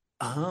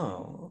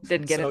 oh,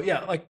 Didn't get so it.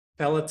 yeah, like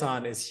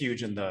Peloton is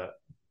huge in the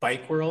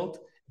bike world,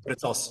 but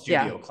it's all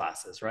Yeah. studio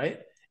classes, right?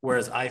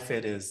 Whereas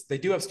iFit they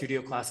do have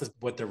studio classes.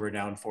 What they're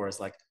renowned for is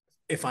like,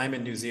 if I'm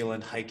in New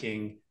Zealand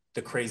hiking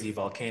the crazy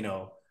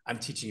volcano, I'm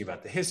teaching you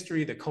about the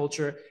history, the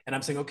culture, and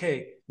I'm saying,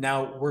 okay,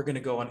 now we're going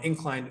to go on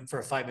incline for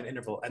a 5-minute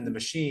interval, and the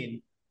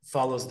machine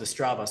follows the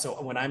Strava.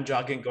 So when I'm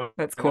jogging, going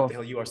That's up the cool.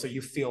 hill, you are, so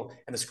you feel,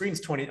 and the screen's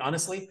 20.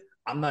 Honestly,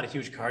 I'm not a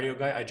huge cardio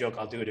guy. I joke,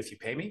 I'll do it if you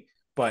pay me,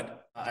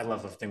 but I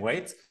love lifting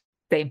weights.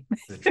 Same.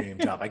 The dream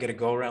job. I get to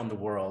go around the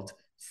world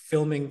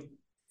filming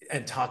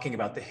and talking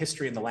about the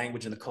history and the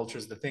language and the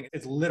cultures. The thing,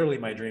 it's literally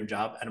my dream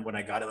job. And when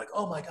I got it, like,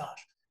 oh my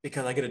gosh,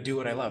 because I get to do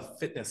what I love: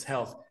 fitness,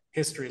 health,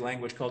 history,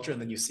 language, culture.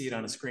 And then you see it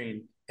on a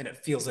screen and it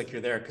feels like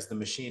you're there because the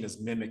machine is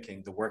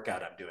mimicking the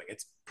workout I'm doing.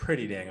 It's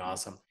pretty dang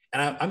awesome.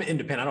 And I'm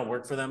independent. I don't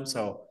work for them.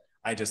 So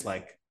I just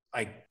like,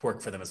 I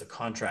work for them as a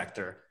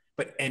contractor.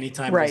 But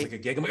anytime there's Right. like a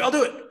gig, I'm like, I'll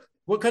do it.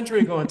 What country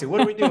are you going to?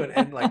 What are we doing?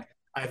 And like,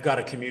 I've got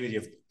a community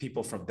of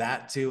people from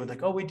that too. And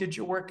like, oh, we did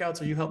your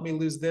workouts, or you helped me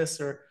lose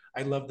this, or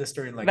I love this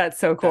story. And like, That's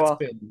so that's cool.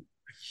 been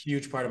a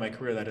huge part of my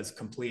career. That is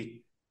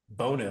complete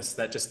bonus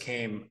that just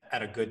came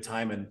at a good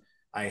time. And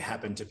I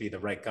happened to be the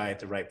right guy at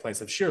the right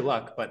place of sheer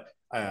luck. But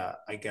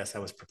I guess I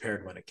was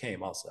prepared when it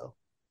came also.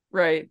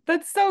 Right.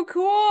 That's so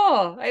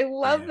cool. I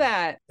love Yeah,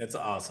 that. it's Oh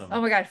awesome.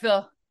 my God,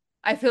 Phil.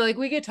 I feel like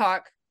we could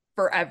talk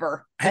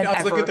forever And and I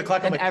was looking at the ever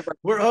clock. I'm and like, ever.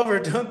 we're over.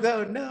 Don't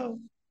go. No,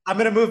 I'm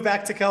going to move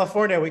back to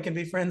California. We can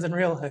be friends in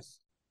real life.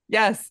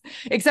 Yes.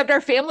 Except our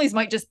families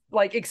might just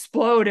like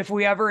explode if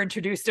we ever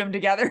introduced them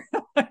together.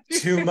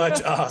 Too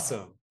much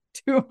awesome.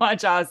 Too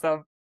much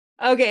awesome.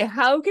 Okay,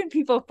 how can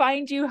people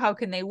find you? How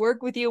can they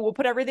work with you? We'll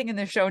put everything in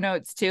the show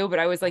notes too, but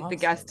I always like the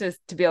guest Awesome.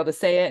 to be able to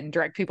say it and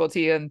direct people to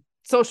you and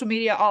social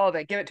media, all of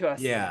it. Give it to us.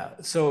 Yeah.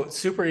 So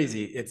super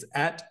easy. It's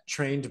at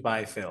Trained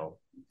by Phil,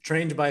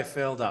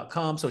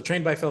 trainedbyphil.com. So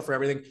Trained by Phil for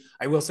everything.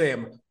 I will say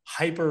I'm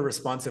hyper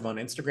responsive on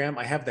Instagram.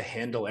 I have the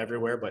handle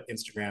everywhere, but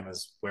Instagram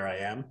is where I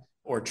am,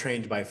 or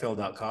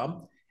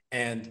trainedbyphil.com.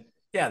 And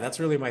yeah, that's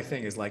really my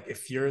thing, is like,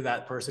 if you're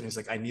that person who's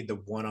like, I need the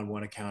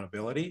one-on-one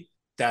accountability,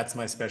 that's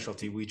my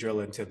specialty. We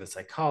drill into the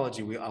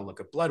psychology. I'll look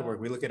at blood work.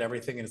 We look at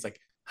everything. And it's like,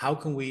 how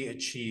can we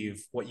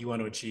achieve what you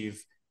want to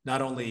achieve,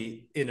 not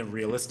only in a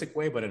realistic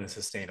way, but in a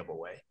sustainable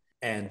way?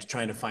 And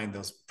trying to find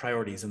those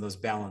priorities and those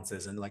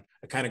balances. And like,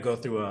 I kind of go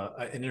through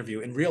an interview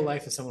in real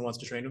life. If someone wants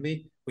to train with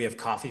me, we have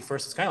coffee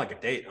first. It's kind of like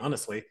a date,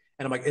 honestly.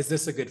 And I'm like, is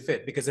this a good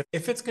fit? Because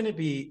if it's going to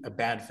be a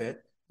bad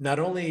fit, not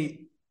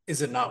only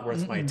is it not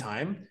worth my Mm-mm.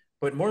 time,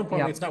 but more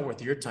importantly, Yep. it's not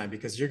worth your time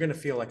because you're going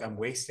to feel like I'm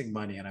wasting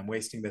money and I'm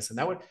wasting this. And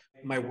that would,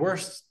 my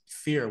worst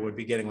fear would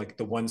be getting like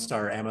the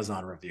 1-star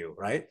Amazon review,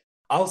 right?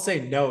 I'll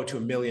say no to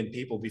a million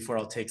people before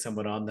I'll take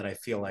someone on that I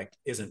feel like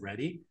isn't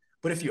ready.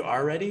 But if you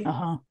are ready,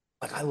 Uh-huh.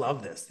 like I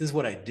love this. This is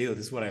what I do.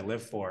 This is what I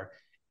live for.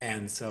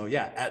 And so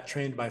yeah, at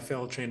Trained by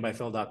Phil,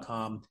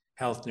 trainedbyphil.com,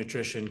 health,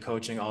 nutrition,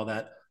 coaching, all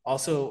that.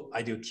 Also,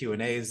 I do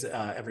Q&As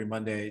every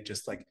Monday,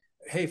 just like,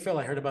 hey, Phil,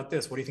 I heard about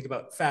this. What do you think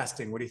about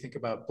fasting? What do you think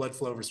about blood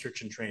flow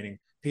restriction training?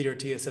 Peter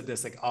Tia said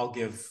this. Like, I'll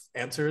give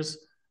answers.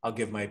 I'll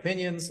give my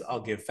opinions. I'll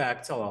give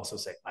facts. I'll also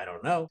say, I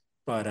don't know.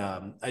 But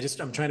I'm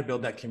trying to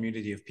build that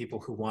community of people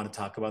who want to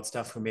talk about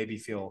stuff, who maybe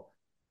feel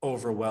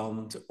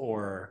overwhelmed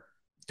or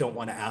don't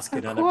want to ask Oh,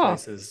 it other cool.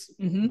 places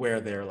Mm-hmm. where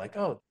they're like,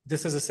 oh,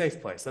 this is a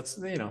safe place. That's,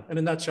 in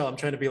a nutshell, I'm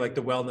trying to be like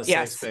the wellness safe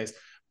Yes. space.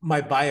 My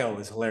bio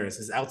is hilarious.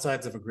 Is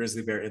outsides of a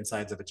grizzly bear,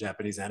 insides of a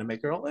Japanese anime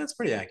girl. That's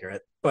pretty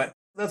accurate. But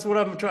that's what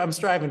I'm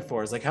striving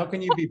for. Is like, how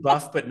can you be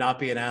buff but not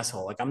be an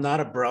asshole? Like, I'm not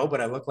a bro, but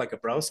I look like a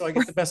bro, so I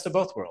get the best of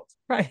both worlds.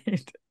 Right.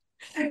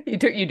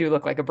 You do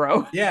look like a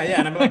bro. Yeah, yeah.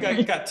 And I'm like,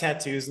 I got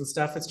tattoos and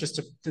stuff. It's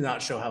just to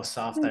not show how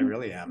soft I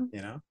really am.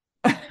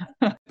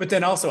 But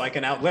then also I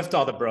can outlift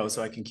all the bros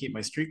so I can keep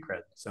my street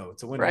cred. So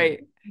it's a win-win. Right.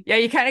 Yeah,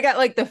 you kind of got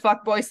like the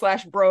fuck boy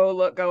slash bro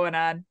look going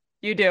on.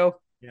 You do.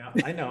 Yeah,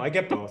 I know. I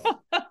get both.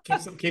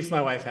 Keeps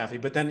my wife happy.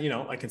 But then,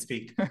 I can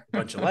speak a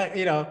bunch of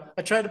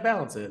I try to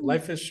balance it.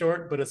 Life is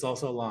short, but it's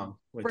also long,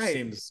 which Right.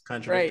 seems Right.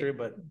 contradictory,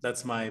 but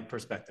that's my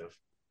perspective.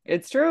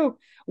 It's true.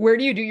 Where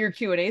do you do your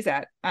Q&As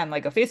at? On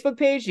like a Facebook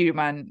page? Do you do them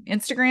on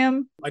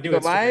Instagram? I do Go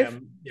live?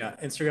 Instagram. Yeah,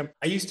 Instagram.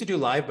 I used to do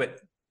live, but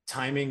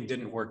timing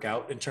didn't work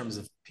out in terms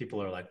of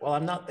people are like, well,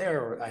 I'm not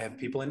there, or I have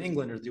people in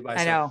England or Dubai. I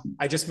So know.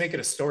 I just make it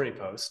a story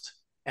post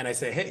and I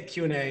say, hey,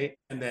 Q&A,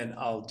 and then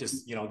I'll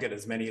just, get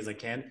as many as I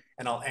can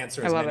and I'll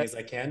answer I as love many it. as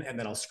I can. And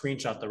then I'll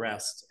screenshot the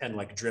rest and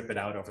like drip it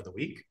out over the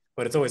week.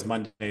 But it's always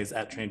Mondays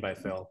at Trained by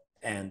Phil.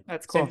 And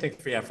That's same cool.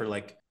 thing for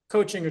like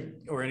coaching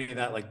or any of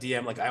that, like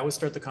DM, like I always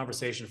start the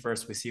conversation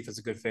first. We see if it's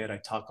a good fit. I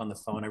talk on the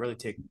phone. I really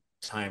take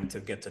time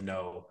to get to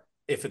know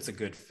if it's a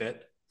good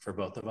fit for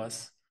both of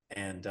us.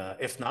 And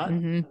if not,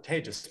 Mm-hmm. hey,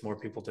 just more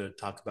people to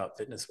talk about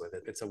fitness with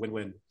it. It's a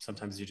win-win.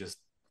 Sometimes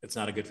it's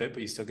not a good fit,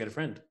 but you still get a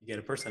friend. You get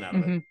a person out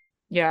of it. Mm-hmm.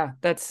 Yeah,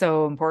 that's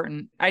so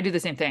important. I do the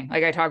same thing.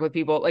 Like I talk with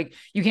people, like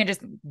you can't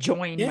just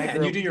join Yeah, my and you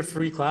group. do your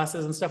free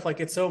classes and stuff. Like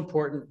it's so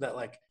important that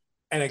like,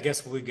 and I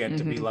guess we get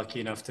to be Mm-hmm. lucky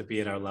enough to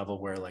be at our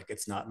level where like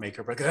it's not make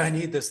or break. I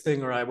need this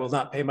thing or I will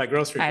not pay my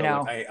grocery I bill.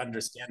 Like know. I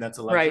understand that's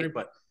a luxury, Right.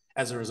 but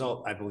as a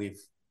result, I believe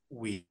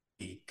we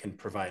can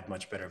provide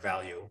much better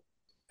value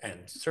and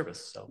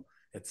service. So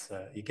it's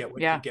you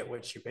Yeah, get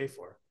what you pay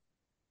for.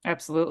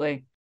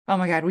 absolutely. Oh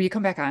my God, will you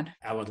come back on?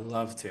 I would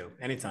love to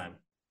anytime.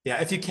 Yeah,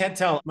 if you can't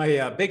tell,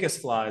 my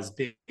biggest flaw is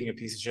being a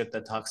piece of shit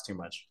that talks too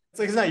much. It's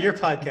like it's not your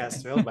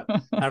podcast, Phil, but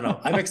I don't know.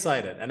 I'm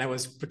excited, and I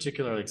was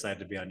particularly excited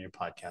to be on your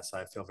podcast, so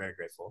I feel very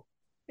grateful.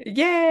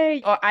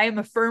 Yay. Oh, I am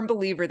a firm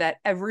believer that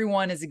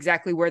everyone is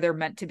exactly where they're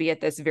meant to be at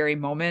this very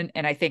moment.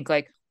 And I think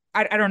like,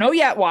 I don't know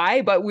yet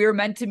why, but we were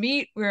meant to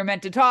meet. We were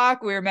meant to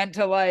talk. We were meant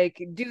to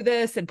like do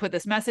this and put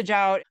this message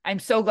out. I'm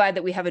so glad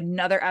that we have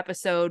another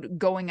episode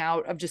going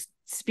out of just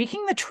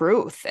speaking the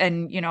truth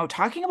and,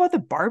 talking about the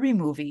Barbie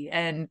movie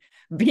and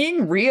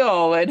being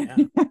real.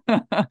 And Yeah.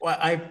 Well,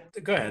 I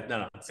go ahead.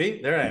 No, no.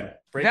 See, there I am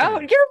breaking no,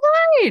 in. you're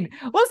fine.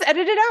 Let's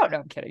edit it out. No,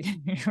 I'm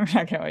kidding. We're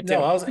not going No,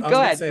 to. I was Go gonna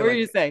ahead. say What were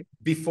you like saying?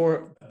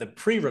 before the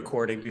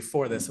pre-recording,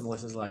 before this, and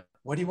Melissa's like,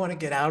 "What do you want to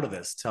get out of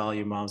this?" To all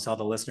you moms, to all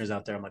the listeners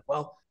out there. I'm like,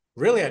 well,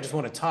 really, I just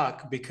want to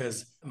talk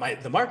because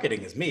the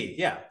marketing is me.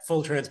 Yeah,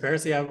 full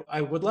transparency.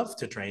 I would love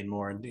to train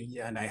more,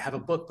 and I have a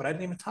book, but I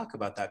didn't even talk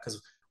about that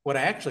because what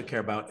I actually care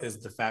about is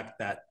the fact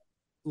that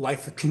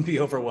life can be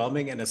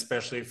overwhelming, and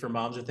especially for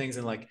moms and things.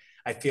 And like,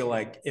 I feel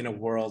like in a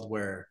world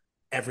where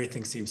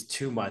everything seems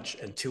too much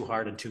and too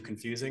hard and too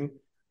confusing,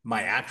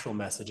 my actual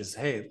message is,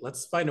 hey,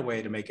 let's find a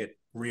way to make it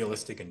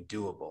realistic and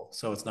doable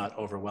so it's not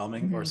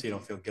overwhelming or Mhm. so you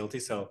don't feel guilty.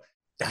 So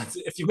that's,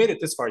 if you made it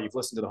this far, you've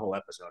listened to the whole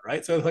episode,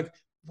 right? So like,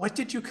 what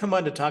did you come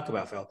on to talk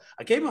about, Phil?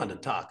 I came on to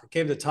talk. I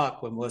came to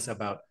talk with Melissa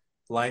about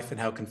life and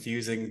how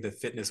confusing the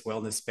fitness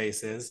wellness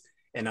space is.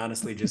 And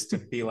honestly, just to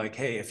be like,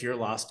 hey, if you're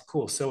lost,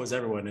 cool, so is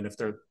everyone. And if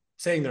they're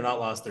saying they're not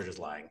lost, they're just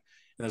lying. And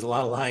there's a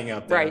lot of lying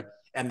out Right. there.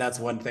 And that's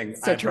one thing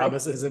So I true.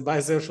 promise is in my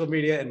social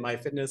media and my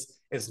fitness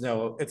is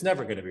no, it's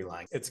never going to be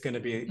lying. It's going to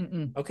be,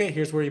 Mm-mm. okay,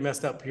 here's where you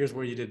messed up. Here's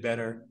where you did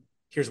better.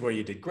 Here's where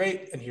you did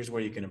great. And here's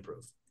where you can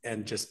improve.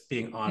 And just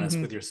being honest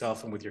Mm-hmm. with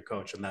yourself and with your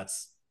coach. And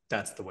that's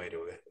the way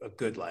to a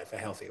good life, a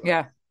healthy life.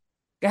 Yeah.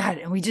 God,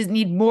 and we just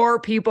need more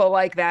people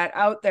like that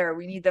out there.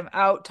 We need them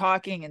out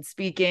talking and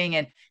speaking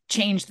and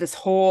change this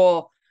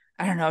whole,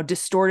 I don't know,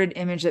 distorted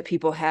image that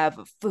people have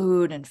of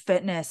food and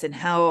fitness and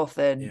health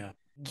and Yeah.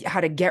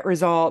 how to get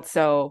results.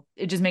 So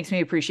it just makes me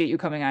appreciate you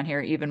coming on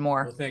here even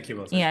more. Well, thank you,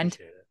 Melissa. I And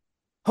appreciate it.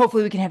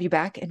 hopefully we can have you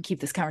back and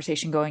keep this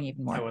conversation going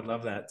even I more. would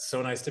love that.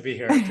 So nice to be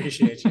here. I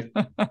appreciate you.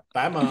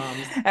 Bye,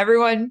 moms.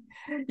 Everyone,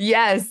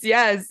 Yes.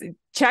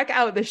 Check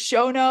out the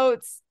show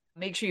notes.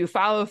 Make sure you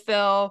follow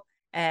Phil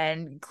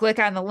and click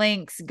on the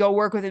links. Go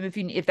work with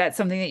him if that's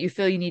something that you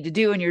feel you need to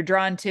do and you're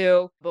drawn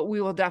to. But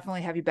we will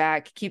definitely have you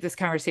back. Keep this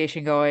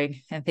conversation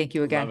going. And thank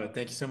you again. Love it.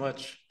 Thank you so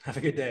much. Have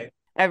a good day.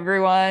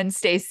 Everyone,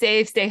 stay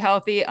safe, stay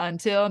healthy.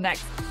 Until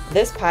next.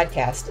 This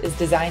podcast is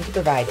designed to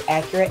provide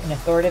accurate and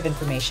authoritative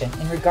information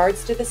in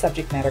regards to the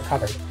subject matter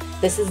covered.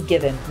 This is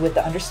given with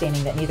the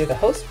understanding that neither the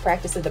host,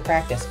 practice of the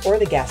practice, or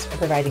the guest are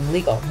providing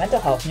legal, mental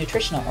health,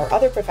 nutritional, or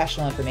other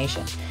professional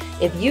information.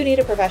 If you need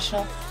a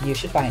professional, you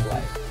should find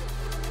one.